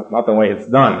not the way it's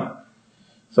done.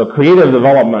 So creative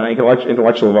development,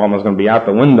 intellectual development is going to be out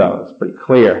the window. It's pretty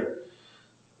clear.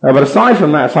 But aside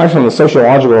from that, aside from the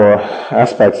sociological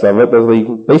aspects of it, there's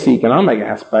the basic economic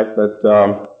aspect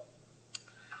that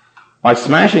by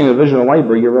smashing the division of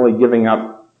labor, you're really giving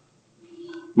up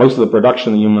most of the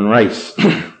production of the human race.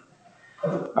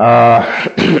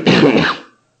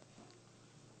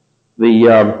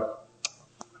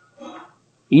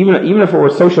 Even if it were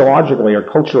sociologically or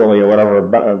culturally or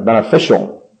whatever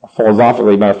beneficial,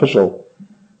 philosophically beneficial,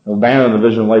 abandon the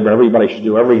division of labor, everybody should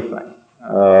do everything.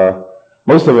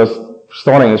 Most of us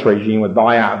starting this regime would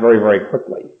die out very, very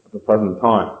quickly at the present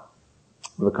time,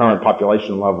 with the current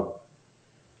population level.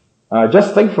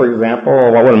 Just think, for example,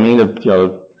 what would it mean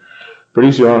to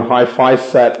produce your own hi-fi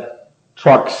set,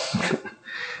 trucks,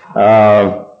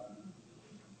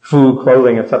 food,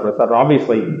 clothing, etc., etc.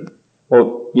 Obviously,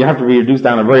 well, you have to be reduced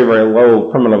down to a very, very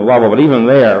low primitive level, but even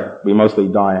there, we mostly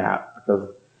die out, because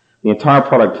the entire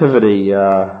productivity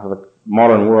of the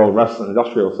modern world rests on the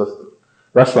industrial system,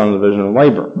 rests on the division of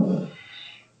labor.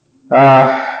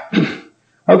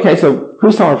 Okay, so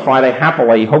Crusoe and Friday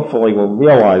happily, hopefully, will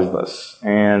realize this,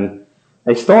 and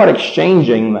they start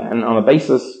exchanging then on a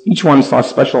basis, each one starts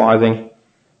specializing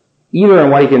either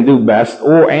in what he can do best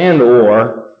or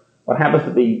what happens to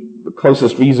be the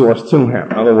closest resource to him.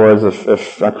 In other words,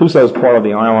 if Crusoe's part of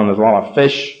the island, there's a lot of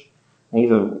fish,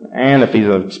 and if he's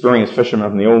an experienced fisherman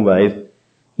from the old days,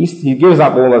 he gives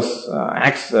up all this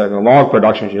log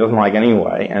production which he doesn't like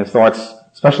anyway, and starts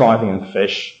specializing in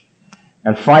fish.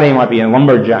 And Friday might be a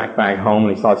lumberjack back home,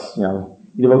 and he starts,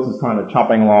 he devotes his time to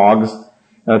chopping logs.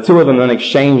 And the two of them then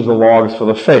exchange the logs for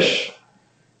the fish.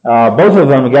 Both of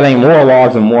them getting more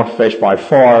logs and more fish by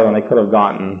far than they could have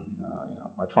gotten,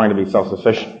 by trying to be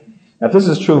self-sufficient. Now, if this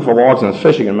is true for logs and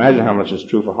fish, you can imagine how much is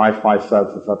true for hi-fi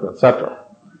sets, etc., etc.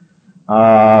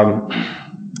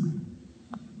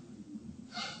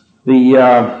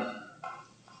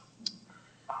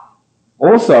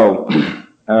 Also,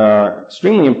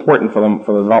 extremely important for the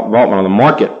development of the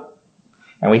market.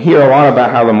 And we hear a lot about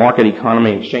how the market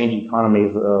economy, exchange economy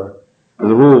is the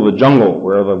rule of the jungle,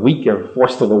 where the weak are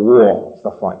forced to the wall,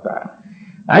 stuff like that.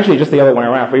 Actually, just the other way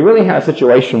around. If we really had a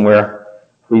situation where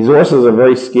resources are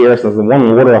very scarce, there's the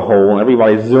one water hole, and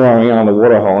everybody's zeroing in on the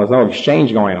water hole, and there's no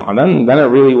exchange going on, then it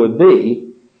really would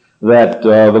be that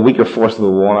the weak are forced to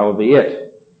the wall, and that would be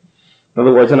it. In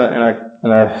other words, in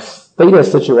a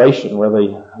status situation where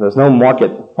there's no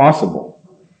market possible,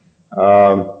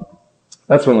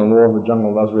 that's when the law of the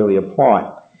jungle does really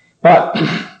apply. But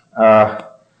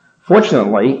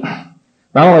fortunately,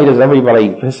 not only does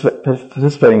everybody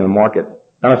participating in the market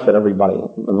benefit everybody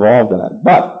involved in it,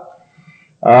 but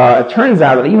It turns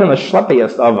out that even the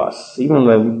schleppiest of us, even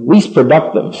the least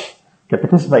productive, can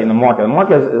participate in the market. The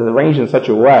market is arranged in such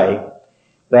a way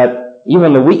that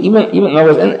even in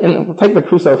other words, take the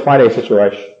Crusoe-Friday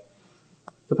situation.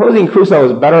 Supposing Crusoe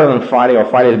is better than Friday, or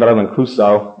Friday is better than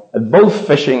Crusoe, at both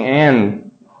fishing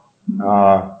and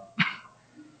log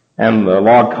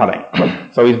cutting.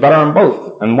 So he's better on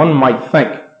both. And one might think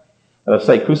that if,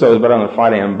 say, Crusoe is better than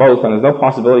Friday on both, and there's no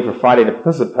possibility for Friday to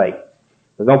participate.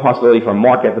 There's no possibility for a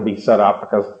market to be set up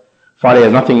because Friday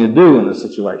has nothing to do in this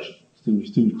situation.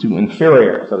 It's too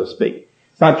inferior, so to speak.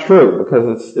 It's not true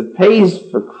because it pays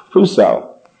for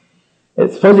Crusoe.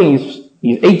 It's supposing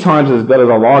he's 8 times as good as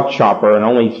a log chopper and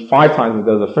only 5 times as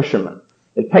good as a fisherman.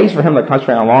 It pays for him to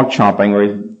concentrate on log chopping where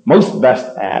he's most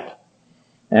best at,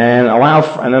 and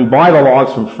then buy the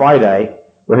logs from Friday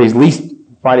where he's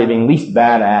Friday being least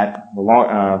bad at the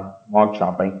log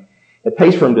chopping. It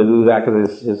pays for him to do that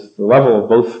because the level of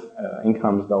both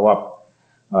incomes go up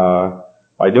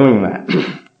by doing that.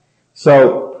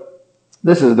 So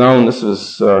this is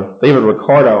David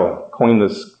Ricardo coined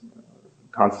this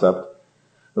concept.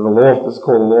 This is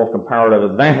called the law of comparative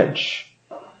advantage.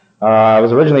 It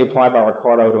was originally applied by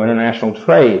Ricardo to international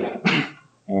trade,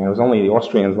 and it was only the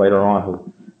Austrians later on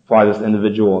who applied this to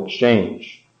individual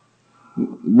exchange,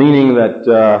 meaning that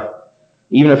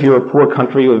even if you're a poor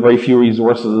country with very few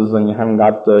resources and you haven't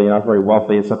got, you're not very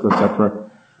wealthy, etc.,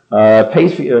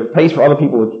 it pays for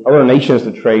other nations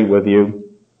to trade with you,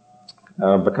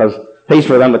 because it pays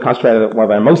for them to concentrate on what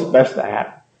they're most best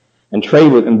at and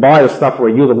trade with and buy the stuff where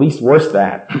you're the least worst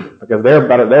at, because they're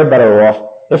better off.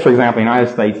 If, for example, the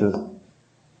United States is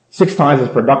 6 times as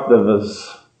productive as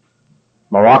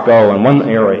Morocco in one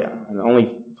area and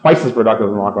only twice as productive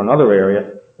as Morocco in another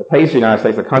area, it pays for the United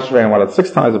States to concentrate on what it's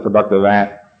 6 times as productive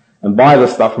at and buy the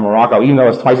stuff from Morocco, even though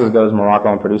it's twice as good as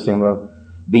Morocco in producing the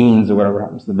beans or whatever it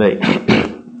happens to be.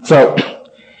 So,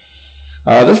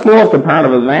 this law of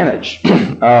comparative advantage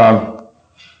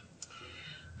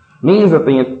means that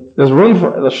there's room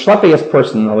for the schleppiest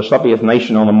person or the schleppiest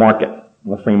nation on the market,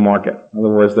 on the free market. In other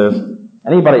words, there's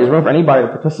room for anybody to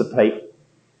participate.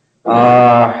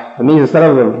 It means instead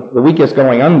of the weakest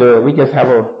going under, the weakest have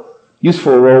a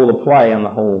useful role to play in the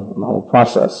whole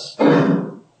process.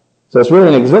 So it's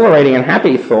really an exhilarating and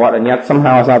happy thought, and yet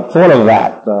somehow it's not thought of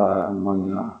that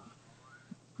among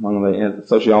the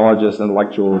sociologists,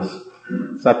 intellectuals,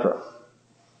 etc.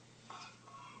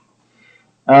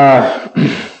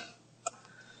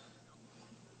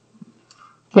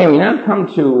 Okay, we now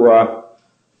come to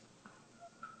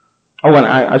and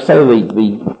I said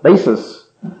the basis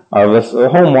of this, the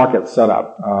whole market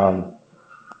setup,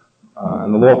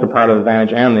 and the law of comparative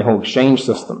advantage and the whole exchange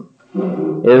system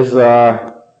is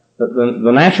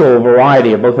the natural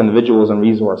variety of both individuals and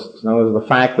resources. In other words, the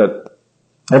fact that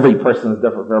every person is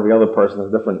different from every other person,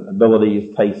 has different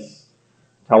abilities, tastes,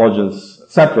 intelligence,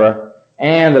 etc.,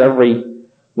 and that every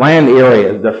land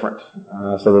area is different.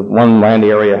 So that one land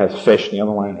area has fish, the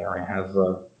other land area can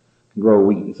grow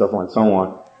wheat, and so forth and so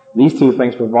on. These two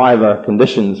things provide the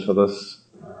conditions for this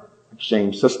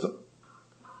exchange system.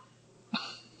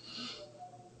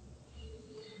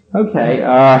 Okay,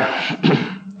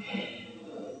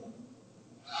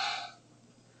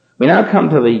 we now come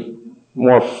to the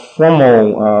more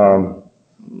formal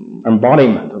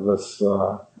embodiment of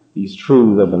these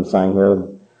truths I've been saying here,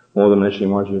 more diminishing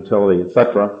marginal utility,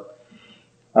 etc.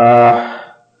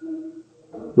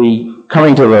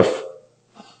 Coming to the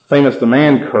famous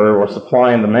demand curve, or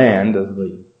supply and demand, is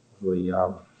the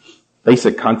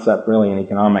basic concept really in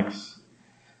economics.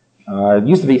 It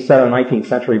used to be said in the 19th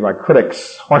century by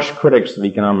harsh critics of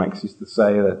economics used to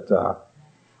say that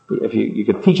if you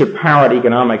could teach a parrot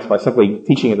economics by simply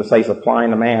teaching it to say supply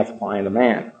and demand, supply and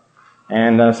demand.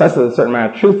 And there's a certain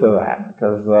amount of truth to that,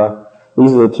 because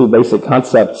these are the two basic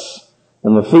concepts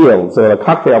in the field. So at a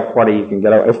cocktail party, you can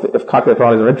get away, if cocktail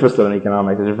parties are interested in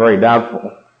economics, which is very doubtful,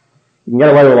 you can get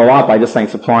away with a lot by just saying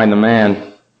supply and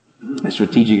demand on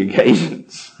strategic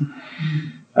occasions.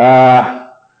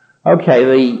 Okay,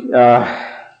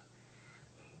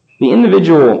 the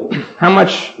individual, how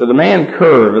much, the demand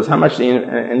curve is how much for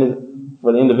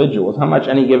the individual, is how much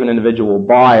any given individual will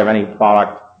buy of any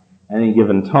product at any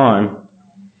given time,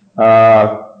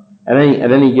 at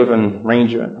any given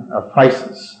range of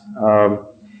prices.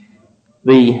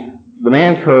 The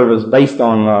demand curve is based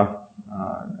on,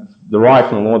 derived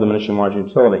from the law of diminishing marginal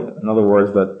utility. In other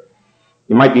words, that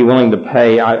you might be willing to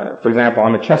pay, for example,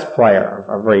 I'm a chess player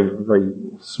of very, very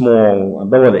small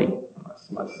ability,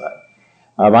 let's say.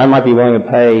 I might be willing to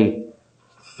pay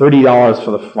 $30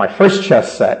 for my first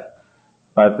chess set,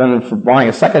 but then for buying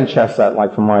a second chess set,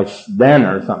 like for my den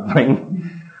or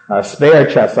something, spare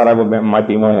chest that I might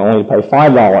be willing only to pay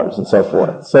 $5 and so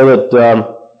forth. So that,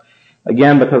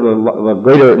 again, because the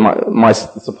greater my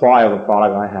supply of the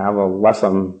product I have,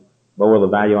 the lower the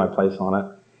value I place on it.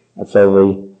 And so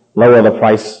the lower the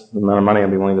price, the amount of money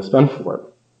I'd be willing to spend for it.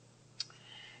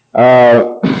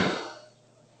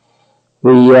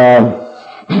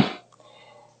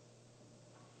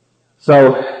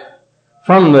 So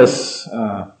from this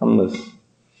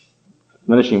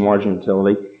diminishing margin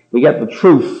utility, we get the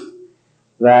truth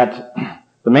that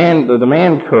the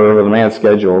demand curve or the demand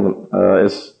schedule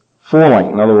is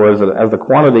falling. In other words, as the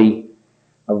quantity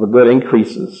of the good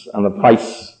increases and the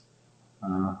price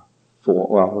as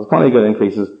the quantity of good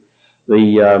increases, as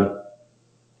the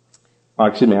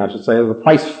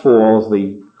price falls,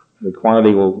 the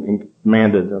quantity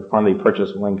the quantity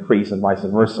purchased will increase and vice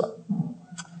versa.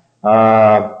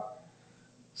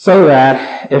 So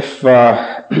that if,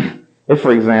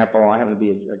 for example, I happen to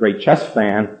be a great chess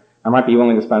fan, I might be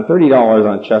willing to spend $30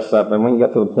 on a chess set, but when you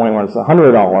get to the point where it's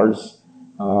 $100,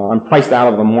 I'm priced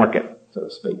out of the market, so to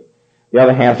speak. The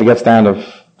other hand, if it gets down to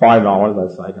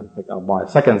 $5, I'll buy a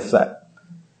second set.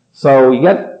 So you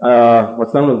get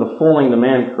what's known as the falling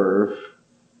demand curve.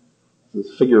 This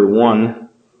is figure 1.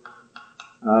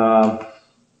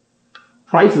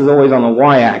 Price is always on the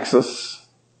y-axis,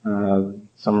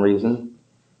 some reason,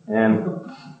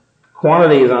 and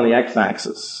quantity is on the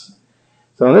x-axis.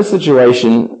 So in this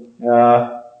situation,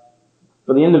 for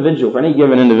any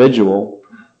given individual,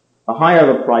 the higher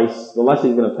the price, the less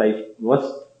he's going to pay, the less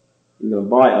he's going to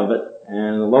buy of it,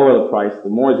 and the lower the price, the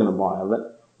more he's going to buy of it.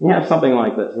 You have something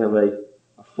like this. You have a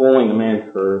falling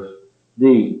demand curve,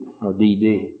 D, or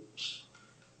DD.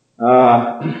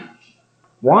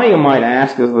 Why, you might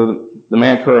ask, is the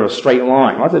demand curve a straight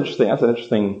line? Well, that's interesting. That's an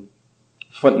interesting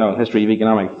footnote in history of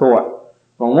economic thought.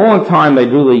 For a long time, they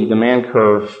drew the demand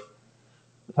curve,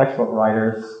 the textbook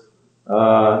writers,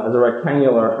 as a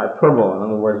rectangular hyperbola. In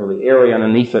other words, with the area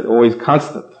underneath it always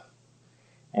constant.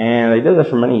 And they did that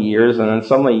for many years, and then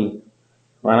suddenly,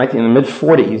 around in the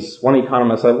mid-40s, one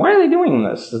economist said, why are they doing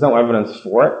this? There's no evidence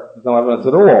for it. There's no evidence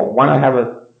at all. Why not have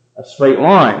a straight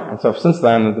line? And so since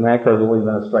then, the demand curve has always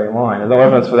been a straight line. There's no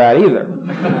evidence for that either.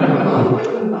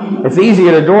 It's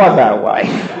easier to draw it that way.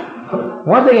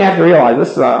 One thing you have to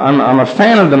realize, I'm a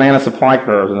fan of demand and supply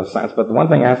curves in a sense, but the one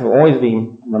thing that has to always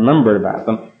be remembered about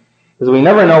them is we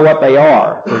never know what they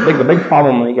are. So the big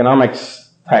problem in economics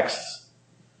texts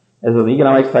is that the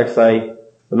economics texts say,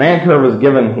 demand curve is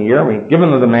given here. We've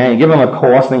given the demand, you give them a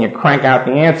cost, and then you crank out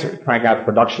the answer. You crank out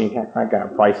production, you can't crank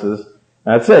out prices.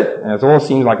 That's it. And it all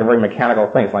seems like a very mechanical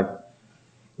thing. It's like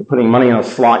you're putting money in a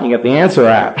slot and you get the answer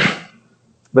out.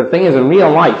 But the thing is, in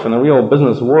real life, in the real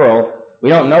business world, we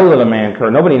don't know the demand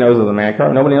curve. Nobody knows the demand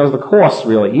curve. Nobody knows the cost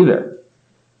really either.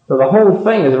 So the whole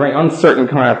thing is a very uncertain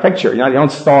kind of picture. You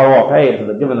don't start off, hey, it's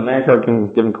a given demand curve,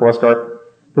 given cost curve.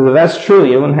 Because if that's true,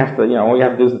 you wouldn't have to, all you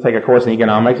have to do is to take a course in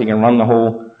economics. You can run the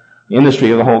whole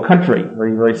industry of the whole country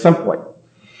very, very simply.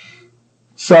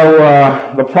 So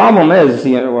the problem is,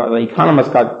 the economists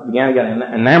began to get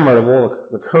enamored of all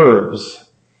the curves,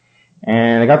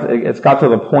 and it's got to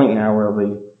the point now where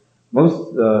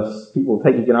most people who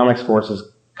take economics courses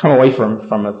come away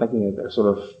from it thinking that they're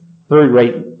sort of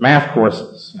third-rate math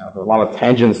courses. There's a lot of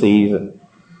tangencies and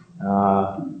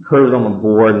curves on the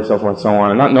board and so forth and so on,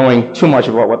 and not knowing too much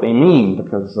about what they mean,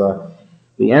 because the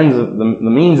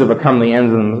means have become the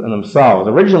ends in themselves.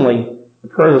 Originally, the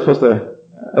curves are supposed to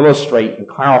illustrate and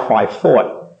clarify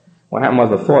thought. What happened was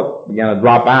the thought began to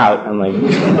drop out, and the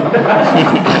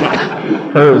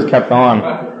curves took on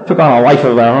a life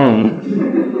of their own.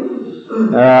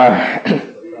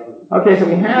 Okay, so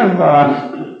we have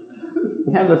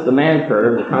this demand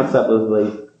curve. The concept is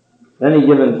at any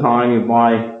given time you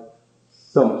buy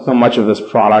so much of this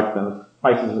product, and if the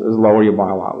price is lower, you buy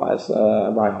a lot less, buy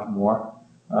a lot more.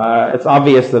 It's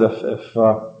obvious that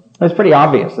it's pretty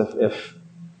obvious if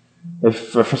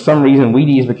for some reason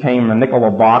Wheaties became a nickel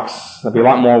a box, there'd be a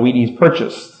lot more Wheaties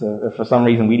purchased. If for some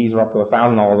reason Wheaties were up to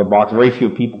 $1,000 a box, very few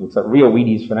people, except real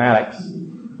Wheaties fanatics,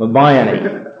 would buy any.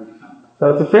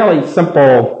 So it's a fairly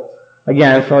simple,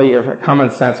 again, fairly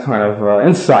common sense kind of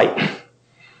insight.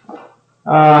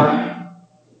 All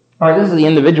right, this is the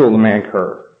individual demand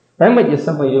curve. Then what you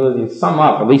simply do is you sum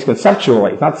up, at least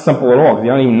conceptually. It's not simple at all because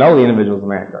you don't even know the individual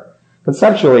demand curve.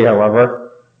 Conceptually, however,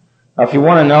 if you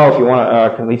want to know,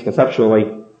 at least conceptually,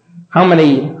 how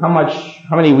many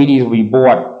Wheaties will be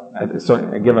bought at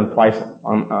a given price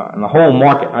in the whole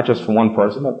market, not just for one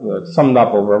person, but summed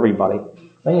up over everybody.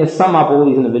 Then you sum up all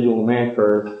these individual demand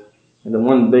curves into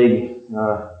one big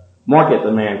market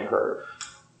demand curve,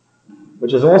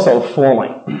 which is also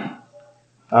falling.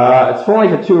 It's falling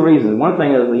for two reasons. One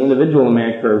thing is the individual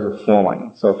demand curves are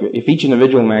falling. So if each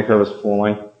individual demand curve is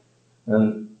falling,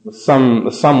 then the sum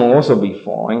will also be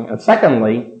falling. And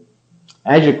secondly,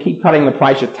 as you keep cutting the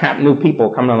price, you tap new people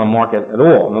coming on the market at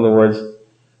all. In other words,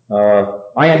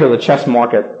 I enter the chess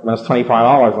market when it's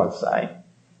 $25, let's say.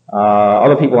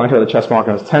 Other people enter the chess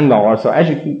market when it's $10. So as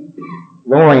you keep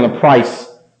lowering the price,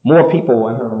 more people will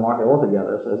enter the market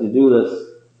altogether. So as you do this,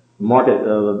 the market,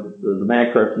 the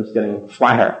demand curve keeps getting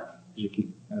flatter. As you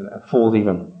keep, it falls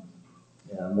even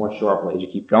more sharply as you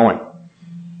keep going.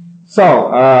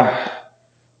 So,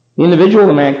 the individual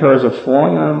demand curves are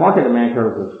falling, and the market demand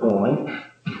curves are falling.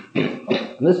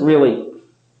 And this really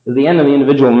is the end of the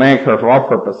individual demand curve for all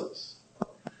purposes.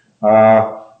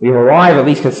 We've arrived, at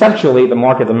least conceptually, at the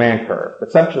market demand curve.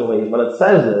 Conceptually, what it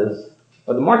says is,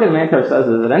 what the market demand curve says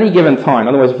is, at any given time, in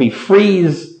other words, if we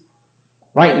freeze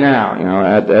right now,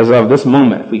 as of this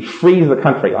moment, if we freeze the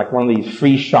country, like one of these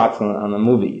freeze shots on the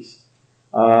movies,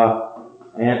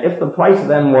 and if the price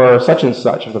then were such and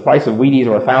such, if the price of Wheaties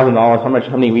were $1,000,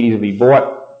 how many Wheaties would be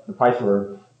bought? The price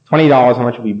were $20, how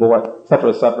much would be bought? Et cetera,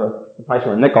 et cetera. The price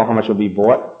were a nickel, how much would be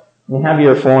bought? You have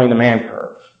your falling demand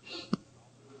curve.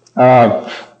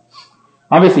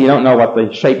 Obviously, you don't know what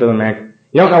the shape of the demand.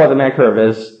 You don't know what the demand curve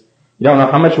is. You don't know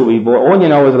how much will be bought. All you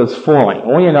know is that it's falling.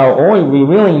 All we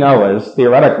really know is,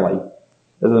 theoretically,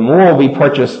 is the more will be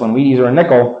purchased when Wheaties are a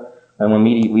nickel than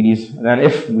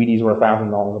if Wheaties were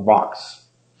 $1,000 a box.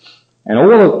 And a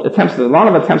lot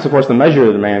of attempts, of course, to measure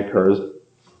the demand curves,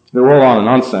 they're all a lot of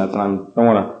nonsense, and I don't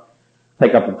want to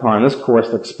take up the time in this course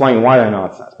to explain why they're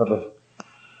nonsense. But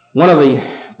one of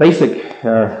the basic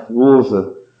rules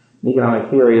of economic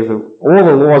theory is that all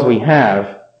the laws we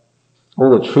have,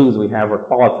 all the truths we have, are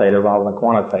qualitative rather than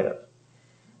quantitative.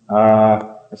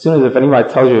 As soon as if anybody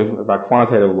tells you about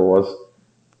quantitative laws,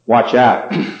 watch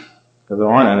out, because there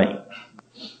aren't any.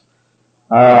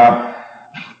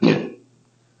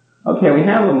 Okay, we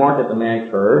have the market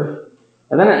demand curve,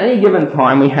 and then at any given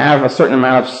time we have a certain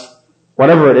amount of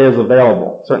whatever it is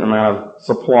available, a certain amount of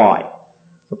supply.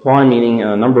 Supply meaning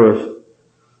a number of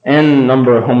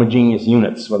homogeneous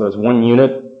units, whether it's 1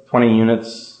 unit, 20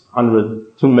 units,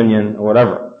 100, 2 million, or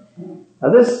whatever.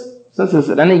 Now since it's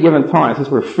at any given time, since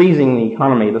we're freezing the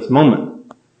economy at this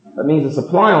moment, that means the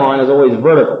supply line is always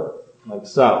vertical, like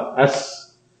so.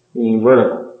 S being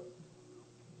vertical.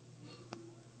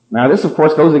 Now this, of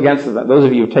course, goes against those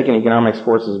of you who've taken economics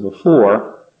courses before.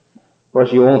 Of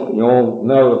course, you all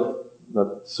know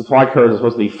that supply curves are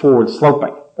supposed to be forward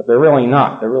sloping, but they're really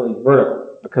not. They're really vertical,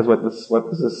 because what this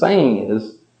is saying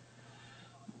is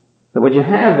that what you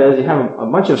have is you have a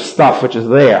bunch of stuff which is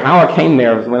there. How it came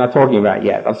there, we're not talking about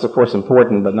yet. That's, of course,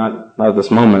 important, but not at this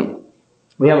moment.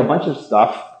 We have a bunch of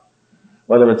stuff,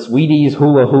 whether it's Wheaties,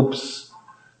 hula hoops,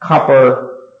 copper,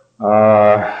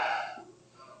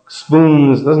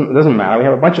 spoons, doesn't matter. We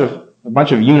have a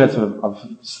bunch of units of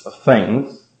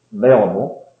things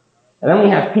available. And then we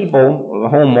have people, the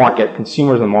whole market,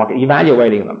 consumers in the market,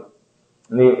 evaluating them.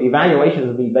 And the evaluations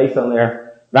will be based on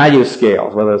their value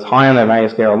scales, whether it's high on their value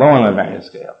scale or low on their value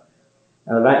scale.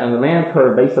 And the demand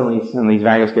curve based on these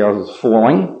value scales is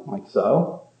falling, like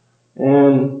so.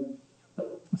 And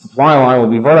the supply line will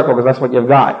be vertical because that's what you've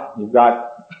got.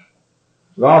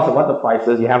 Regardless of what the price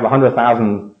is, you have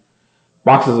 100,000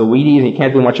 boxes of Wheaties, and you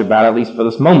can't do much about it, at least for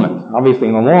this moment. Obviously,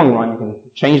 in the long run, you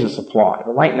can change the supply.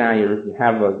 But right now, you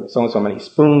have so and so many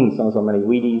spoons, so and so many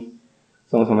Wheaties,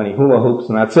 so and so many hula hoops,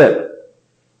 and that's it.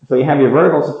 So you have your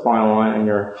vertical supply line and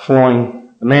your falling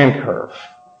demand curve.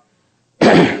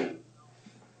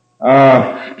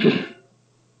 Now,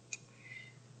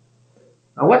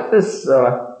 what this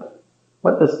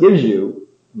gives you,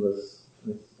 this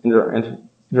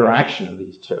interaction of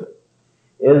these two,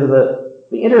 is that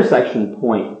the intersection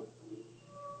point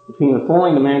between the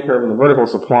falling demand curve and the vertical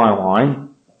supply line,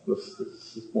 this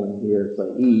point here,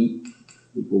 say E,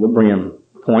 equilibrium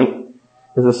point,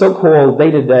 is the so-called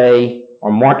day-to-day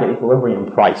or market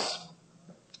equilibrium price.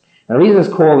 And the reason it's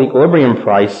called equilibrium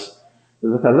price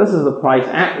is because this is the price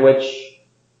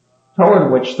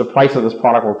toward which the price of this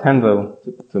product will tend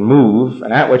to move,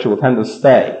 and at which it will tend to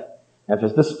stay. And if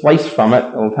it's displaced from it,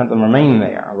 it will tend to remain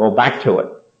there, or go back to it.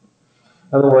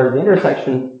 In other words, the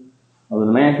intersection of the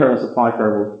demand curve and supply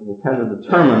curve will tend to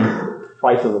determine the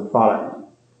price of the product.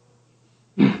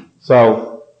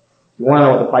 So, if you want to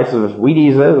know what the price of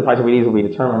Wheaties is, the price of Wheaties will be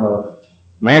determined by the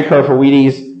demand curve for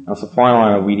Wheaties and the supply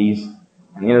line of Wheaties,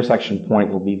 and the intersection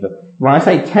point will be when I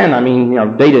say 10, I mean,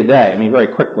 day to day, I mean very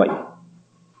quickly.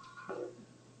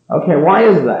 Okay, why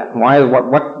is that?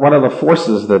 What are the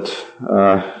forces that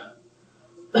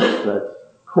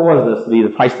cause this to be the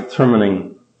price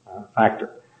determining factor?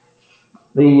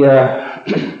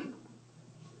 Okay,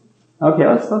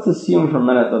 let's assume for a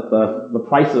minute that the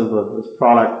price of this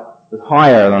product is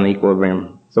higher than the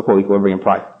equilibrium, so-called equilibrium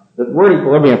price. The word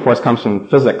equilibrium, of course, comes from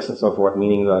physics and so forth,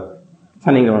 meaning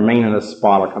tending to remain in this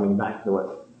spot or coming back to it.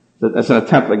 So it's an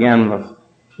attempt, again, of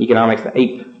economics to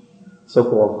ape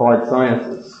so-called hard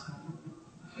sciences.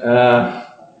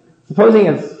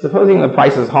 Supposing the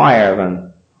price is higher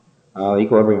than the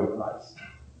equilibrium price.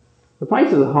 The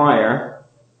price is higher.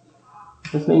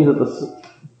 This means that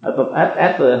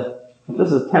if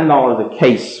this is $10 a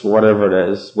case, whatever it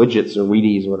is, widgets or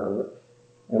Wheaties or whatever,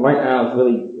 and right now it's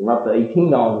really up to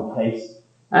 $18 a case.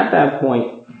 At that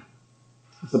point,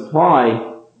 the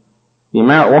supply, the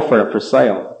amount offered for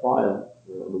sale, supply of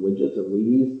the widgets or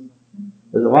Wheaties,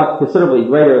 is considerably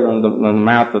greater than the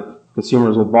amount that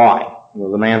consumers will buy, the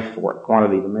demand for it,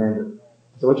 quantity demanded.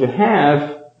 So what you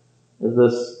have is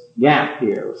this gap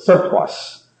here,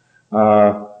 surplus.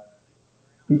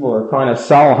 People are trying to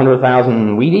sell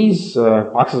 100,000 Wheaties,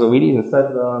 boxes of Wheaties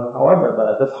instead. However,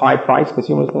 at this high price,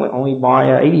 consumers can only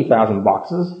buy 80,000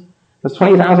 boxes. There's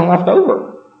 20,000 left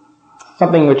over.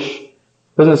 Something which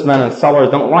businessmen and sellers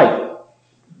don't like.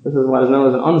 This is what is known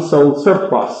as an unsold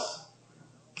surplus.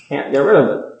 Can't get rid of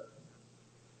it.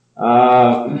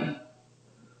 How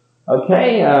do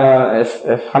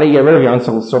you get rid of your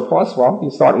unsold surplus? Well,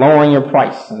 you start lowering your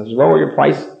price. And as you lower your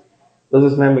price,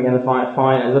 businessmen begin to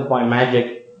find as if by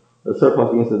magic, the surplus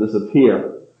begins to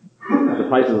disappear. As the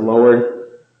price is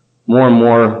lowered, more and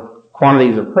more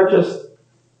quantities are purchased,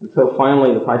 until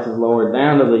finally the price is lowered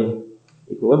down to the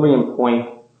equilibrium point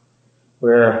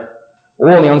where all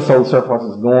the unsold surplus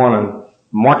is gone and the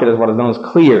market is what is known as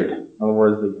cleared. In other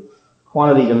words, the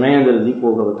quantity demanded is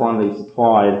equal to the quantity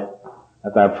supplied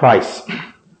at that price.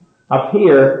 Up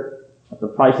here, at the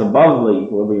price above the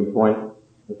equilibrium point,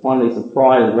 the quantity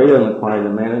supplied is greater than the quantity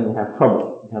demanded, and you have trouble.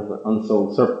 You have the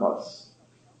unsold surplus.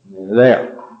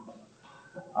 There.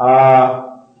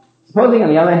 Supposing, on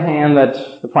the other hand,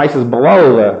 that the price is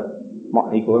below the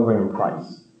equilibrium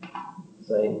price,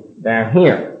 say down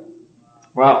here.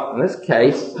 Well, in this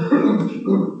case,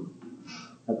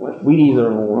 Wheaties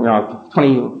are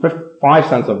 25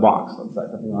 cents a box, let's say,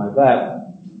 something like that.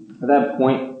 At that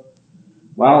point,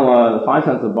 the 5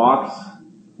 cents a box,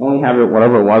 you only have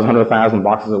whatever it was, 100,000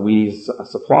 boxes of Wheaties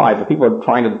supplied, but people are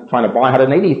trying to buy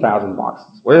 180,000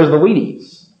 boxes. Where's the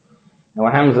Wheaties? And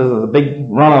what happens is there's a big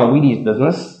run on the Wheaties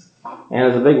business, and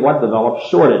there's a big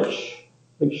shortage.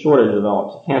 Big shortage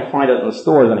develops. You can't find it in the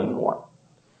stores anymore.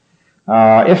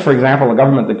 If, for example, the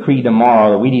government decreed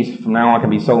tomorrow that Wheaties from now on can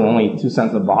be sold only 2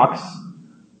 cents a box,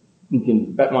 you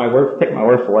can take my word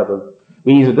for it, the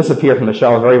Wheaties would disappear from the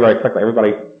shelves very, very quickly.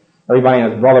 Everybody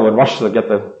and his brother would rush to get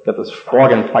this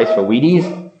bargain price for Wheaties.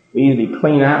 Wheaties would be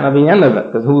clean out and that'd be the end of it,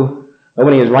 because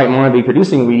nobody in his right mind would be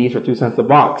producing Wheaties for 2 cents a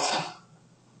box.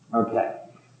 Okay.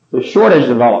 So shortage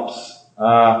develops.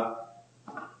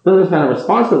 Businessmen in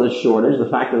response to this shortage, the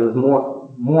fact that there's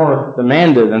more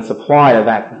demanded than supplied at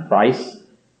that price,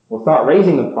 will start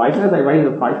raising the price. And as they raise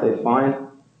the price, they find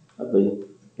that the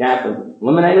gap is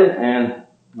eliminated, and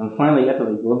when finally get to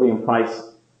the equilibrium price,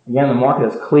 again, the market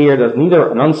is cleared. There's neither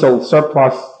an unsold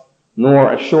surplus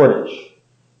nor a shortage.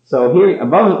 So here,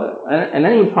 and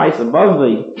any price above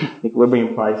the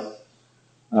equilibrium price,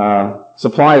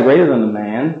 supply is greater than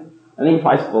demand. Any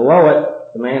price below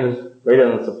it, demand is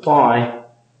greater than supply.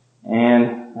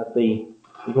 And at the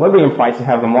equilibrium price, you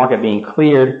have the market being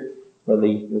cleared, where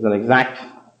there's an exact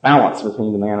balance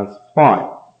between demand and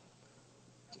supply.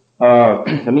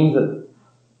 That means that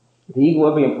the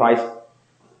equilibrium price,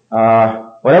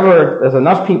 there's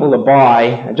enough people to buy,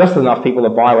 and just enough people to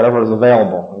buy whatever is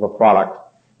available of a product.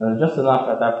 And there's just enough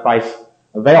at that price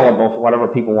available for whatever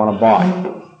people want to buy.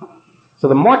 So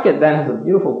the market then has a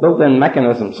beautiful built-in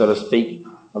mechanism, so to speak,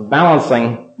 of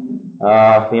balancing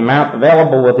the amount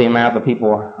available with the amount that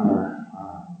people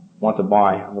want to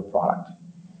buy of the product.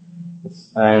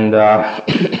 And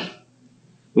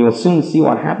we will soon see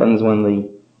what happens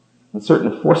when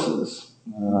certain forces,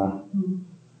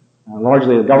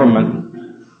 largely the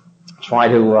government, try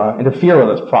to interfere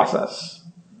with this process.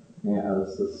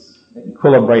 This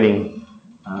equilibrating,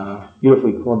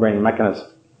 beautifully equilibrating mechanism.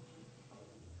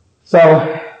 So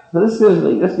this gives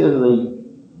the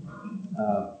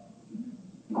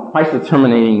price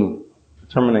determining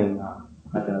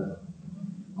mechanism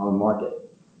on the market.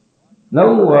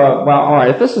 All right.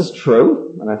 If this is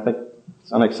true, and I think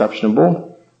it's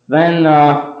unexceptionable, then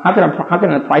how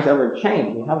can the price ever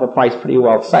change? We have the price pretty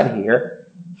well set here,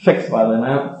 fixed by the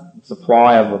amount of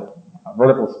supply of a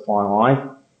vertical supply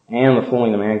line and the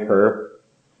flowing demand curve.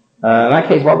 In that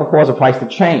case, what will cause the price to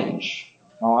change?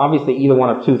 Well, obviously either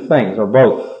one of two things, or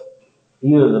both.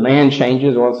 either the demand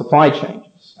changes or the supply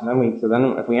changes. And then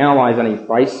if we analyze any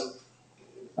price,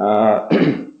 or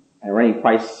any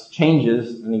price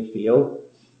changes in any field,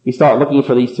 we start looking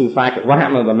for these two factors. What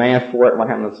happened to the demand for it? What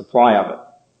happened to the supply of it?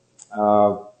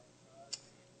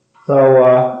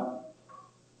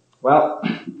 Well,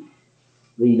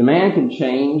 the demand can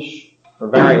change for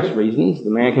various reasons.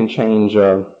 Demand can change,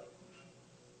 for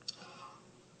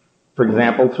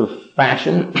example, through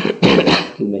fashion.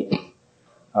 Excuse me.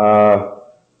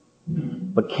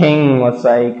 The king, let's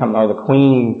say, or the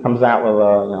queen comes out with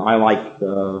I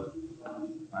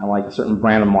like a certain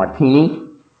brand of martini.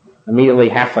 Immediately,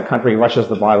 half the country rushes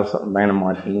to buy a certain brand of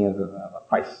martini, and the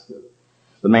price,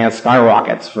 demand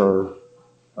skyrockets for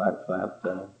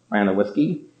that brand of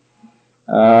whiskey,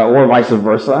 or vice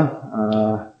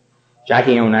versa.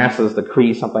 Jackie Onassis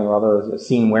decrees something or other is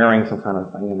seen wearing some kind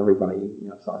of thing, and everybody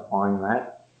starts buying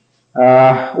that.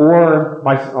 Or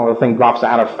the thing drops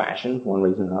out of fashion for one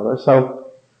reason or another.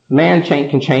 So demand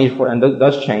can change and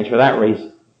does change for that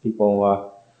reason.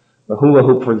 People, the hula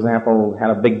hoop, for example, had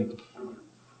a big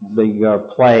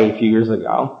play a few years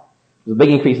ago. There was a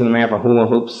big increase in demand for hula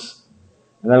hoops,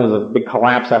 and then there was a big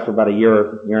collapse after about a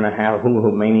year and a half of hula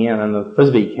hoop mania, and then the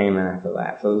frisbee came in after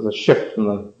that. So there was a shift from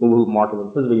the hula hoop market to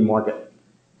the frisbee market.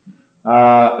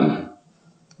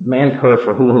 Demand curve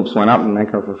for hula hoops went up, and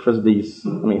demand curve for frisbees,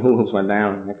 hula hoops went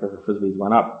down, and demand curve for frisbees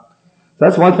went up. So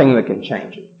that's one thing that can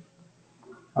change it.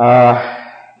 Of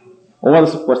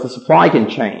course, the supply can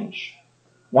change.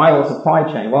 Why will supply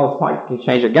change? Well, supply can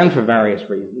change again for various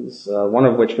reasons, one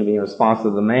of which can be in response to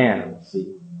demand, and we'll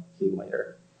see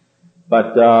later.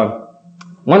 But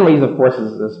one reason, of course,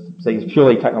 is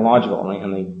purely technological.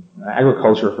 In the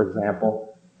agriculture, for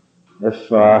example, if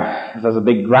there's a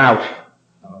big drought,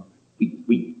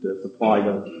 wheat supply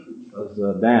goes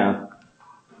down.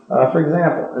 For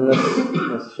example, in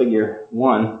this figure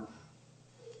 1,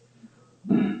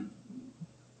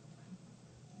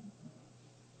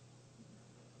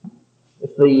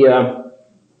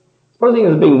 supposing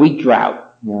there's a big wheat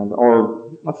drought, or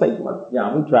let's say,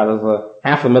 wheat drought is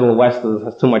half the Middle West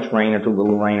has too much rain or too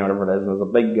little rain or whatever it is. And there's a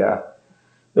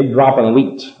big drop in the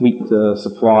wheat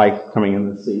supply coming in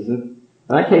this season.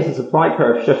 In that case, the supply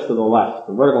curve shifts to the left.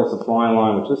 The vertical supply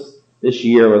line, which this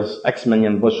year was X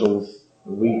million bushels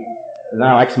of wheat, is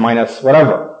now X minus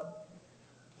whatever.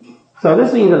 So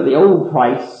this means that the old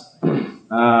price,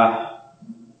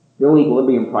 the old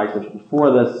equilibrium price, which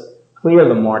before this cleared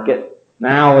the market,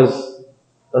 now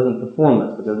doesn't perform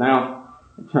this, because now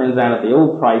it turns out that the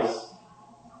old price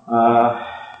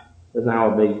is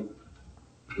now a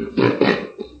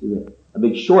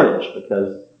big shortage,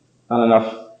 because not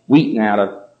enough wheat now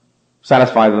to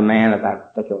satisfy the demand at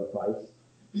that particular price.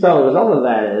 So the result of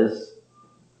that is,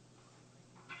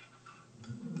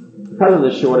 because of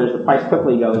the shortage, the price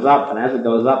quickly goes up, and as it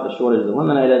goes up, the shortage is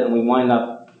eliminated, and we wind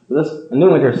up with a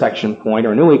new intersection point,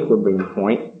 or a new equilibrium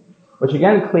point, which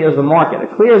again clears the market.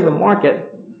 It clears the market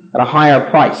at a higher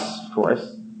price, of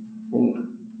course,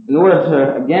 in order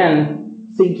to, again,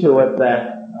 see to it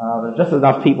that there's just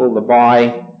enough people to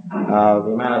buy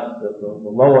the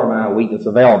lower amount of wheat that's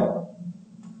available.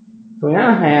 So we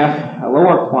now have a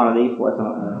lower quantity for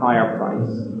a higher price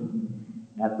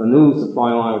at the new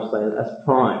supply line, which says S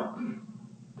prime.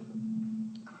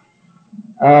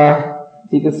 So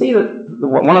you can see that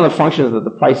one of the functions that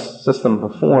the price system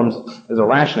performs is a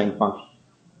rationing function.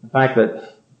 The fact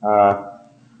that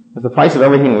if the price of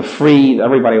everything was free,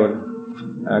 everybody would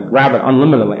grab it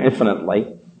unlimitedly,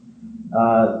 infinitely.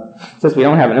 Since we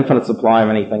don't have an infinite supply of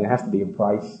anything, it has to be a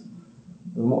price.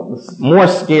 The more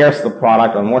scarce the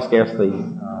product, or the more scarce the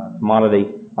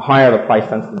commodity, the higher the price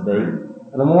tends to be.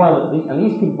 And the more, and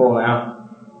these people now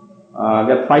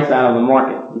get priced out of the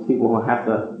market. These people will have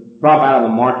to drop out of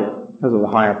the market because of the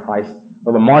higher price,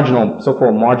 or the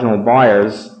so-called marginal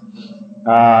buyers.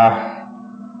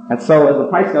 And so as the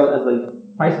price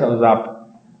goes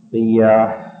up, the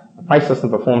price system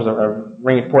performs a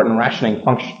very important rationing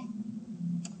function.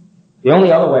 The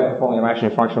only other way of performing a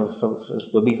rationing function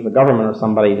would be for the government or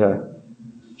somebody to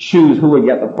choose who would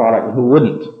get the product and who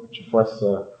wouldn't, which of course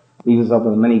leaves us up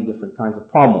with many different kinds of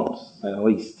problems, at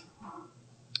least.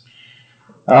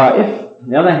 If, on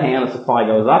the other hand, the supply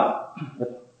goes up, it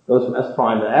goes from S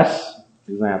prime to S,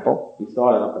 for example. We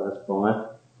started up at S prime,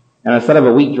 and instead of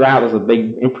a wheat drought, there's a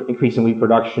big increase in wheat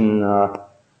production.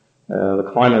 The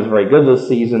climate is very good this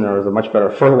season, or there's a much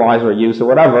better fertilizer use, or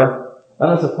whatever. Then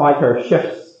the supply curve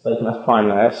shifts. So from S prime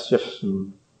to S, shifts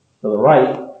to the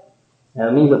right, and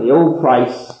it means that the old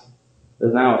price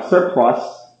is now a surplus,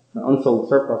 an unsold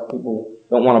surplus. People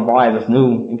don't want to buy this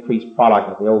new increased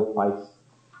product at the old price,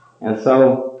 and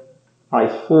so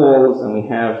price falls, and we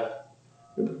have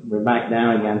we're back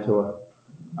down again to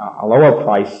a lower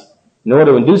price in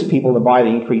order to induce people to buy the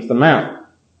increased amount.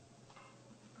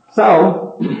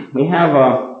 So we have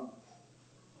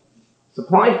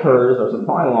supply curves or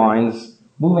supply lines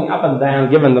moving up and down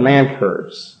given demand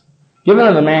curves. Given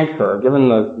a demand curve, given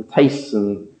the tastes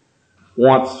and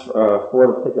wants for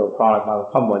a particular product by the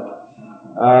public,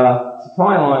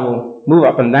 supply line will move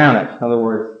up and down it. In other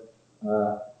words,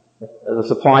 as the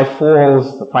supply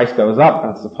falls, the price goes up,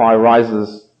 and as the supply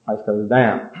rises, the price goes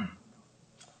down.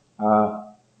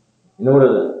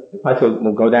 The price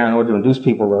will go down in order to induce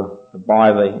people to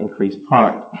buy the increased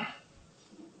product.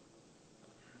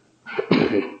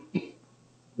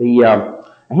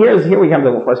 Here we have,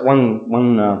 of course, one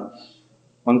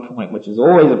point, which is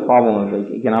always a problem of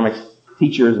the economics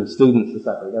teachers and students,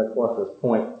 etc. You got to cross this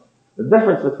point. The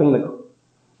difference between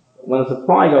when the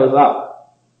supply goes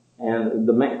up and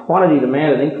the quantity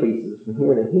demanded increases from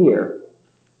here to here,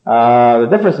 the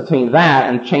difference between that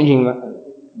and changing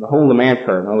the whole demand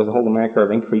curve. In other words, the whole demand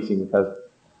curve increasing because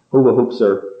hula hoops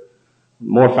are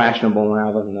more fashionable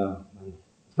now than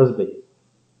frisbee.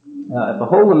 If the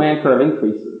whole demand curve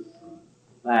increases,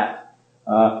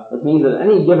 it means that at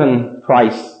any given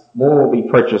price, more will be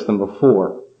purchased than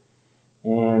before.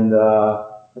 And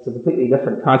it's a completely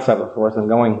different concept, of course, than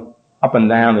going up and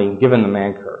down the given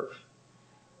demand curve.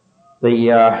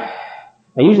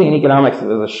 Usually in economics,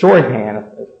 there's a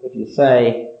shorthand. If you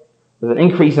say there's an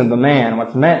increase in demand,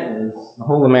 what's meant is the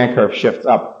whole demand curve shifts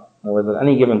up. In other words, at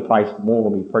any given price, more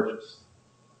will be purchased.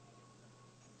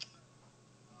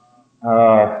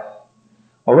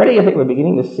 Already, I think we're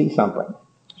beginning to see something.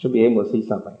 Should be able to see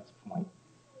something at this point.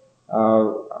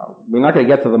 We're not going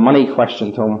to get to the money question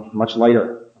until much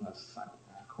later in this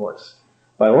course.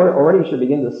 But already you should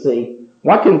begin to see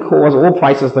what can cause all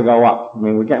prices to go up. I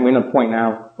mean, we're in a point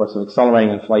now, of course, of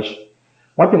accelerating inflation.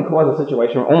 What can cause a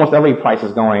situation where almost every price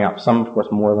is going up, some, of course,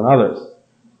 more than others?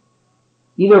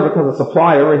 Either because the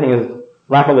supply of everything is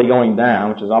rapidly going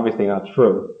down, which is obviously not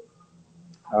true.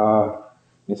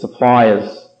 The supply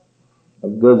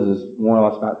of goods is more or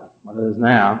less about what it is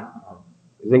now,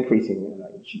 is increasing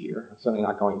each year, certainly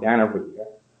not going down every year,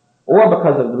 or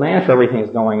because the demand for everything is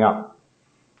going up.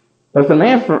 But if the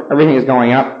demand for everything is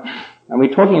going up, and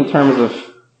we're talking in terms of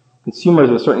consumers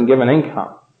with a certain given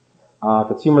income,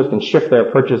 consumers can shift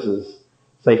their purchases,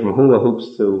 say, from hula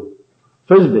hoops to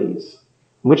frisbees,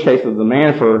 in which case the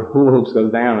demand for hula hoops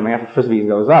goes down, the demand for frisbees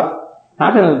goes up.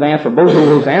 How can the demand for both hula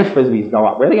hoops and frisbees go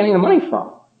up? Where are they getting the money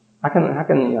from? How can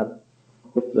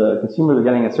if the consumers are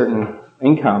getting a certain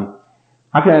income,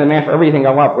 how can the demand for everything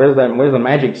go up? Where's the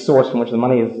magic source from which the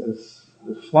money is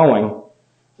flowing?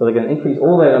 So they can increase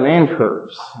all their demand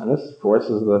curves. And this, of course,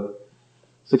 is the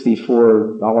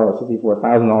 $64 or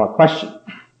 $64,000 question.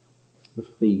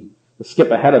 If the skip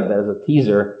ahead of that is a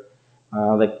teaser,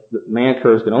 the demand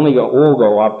curves can only all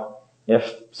go up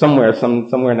if somewhere down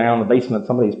in the basement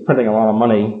somebody's printing a lot of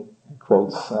money,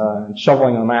 quotes, and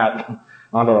shoveling them out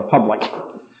onto the public.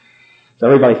 So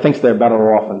everybody thinks they're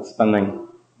better off and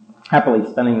happily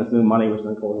spending this new money, which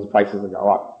then causes prices to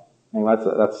go up. Anyway,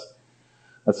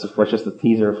 that's of course just a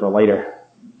teaser for later.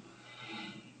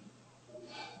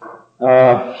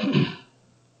 I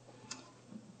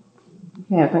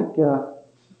think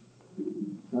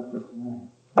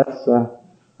that's our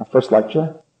first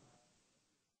lecture.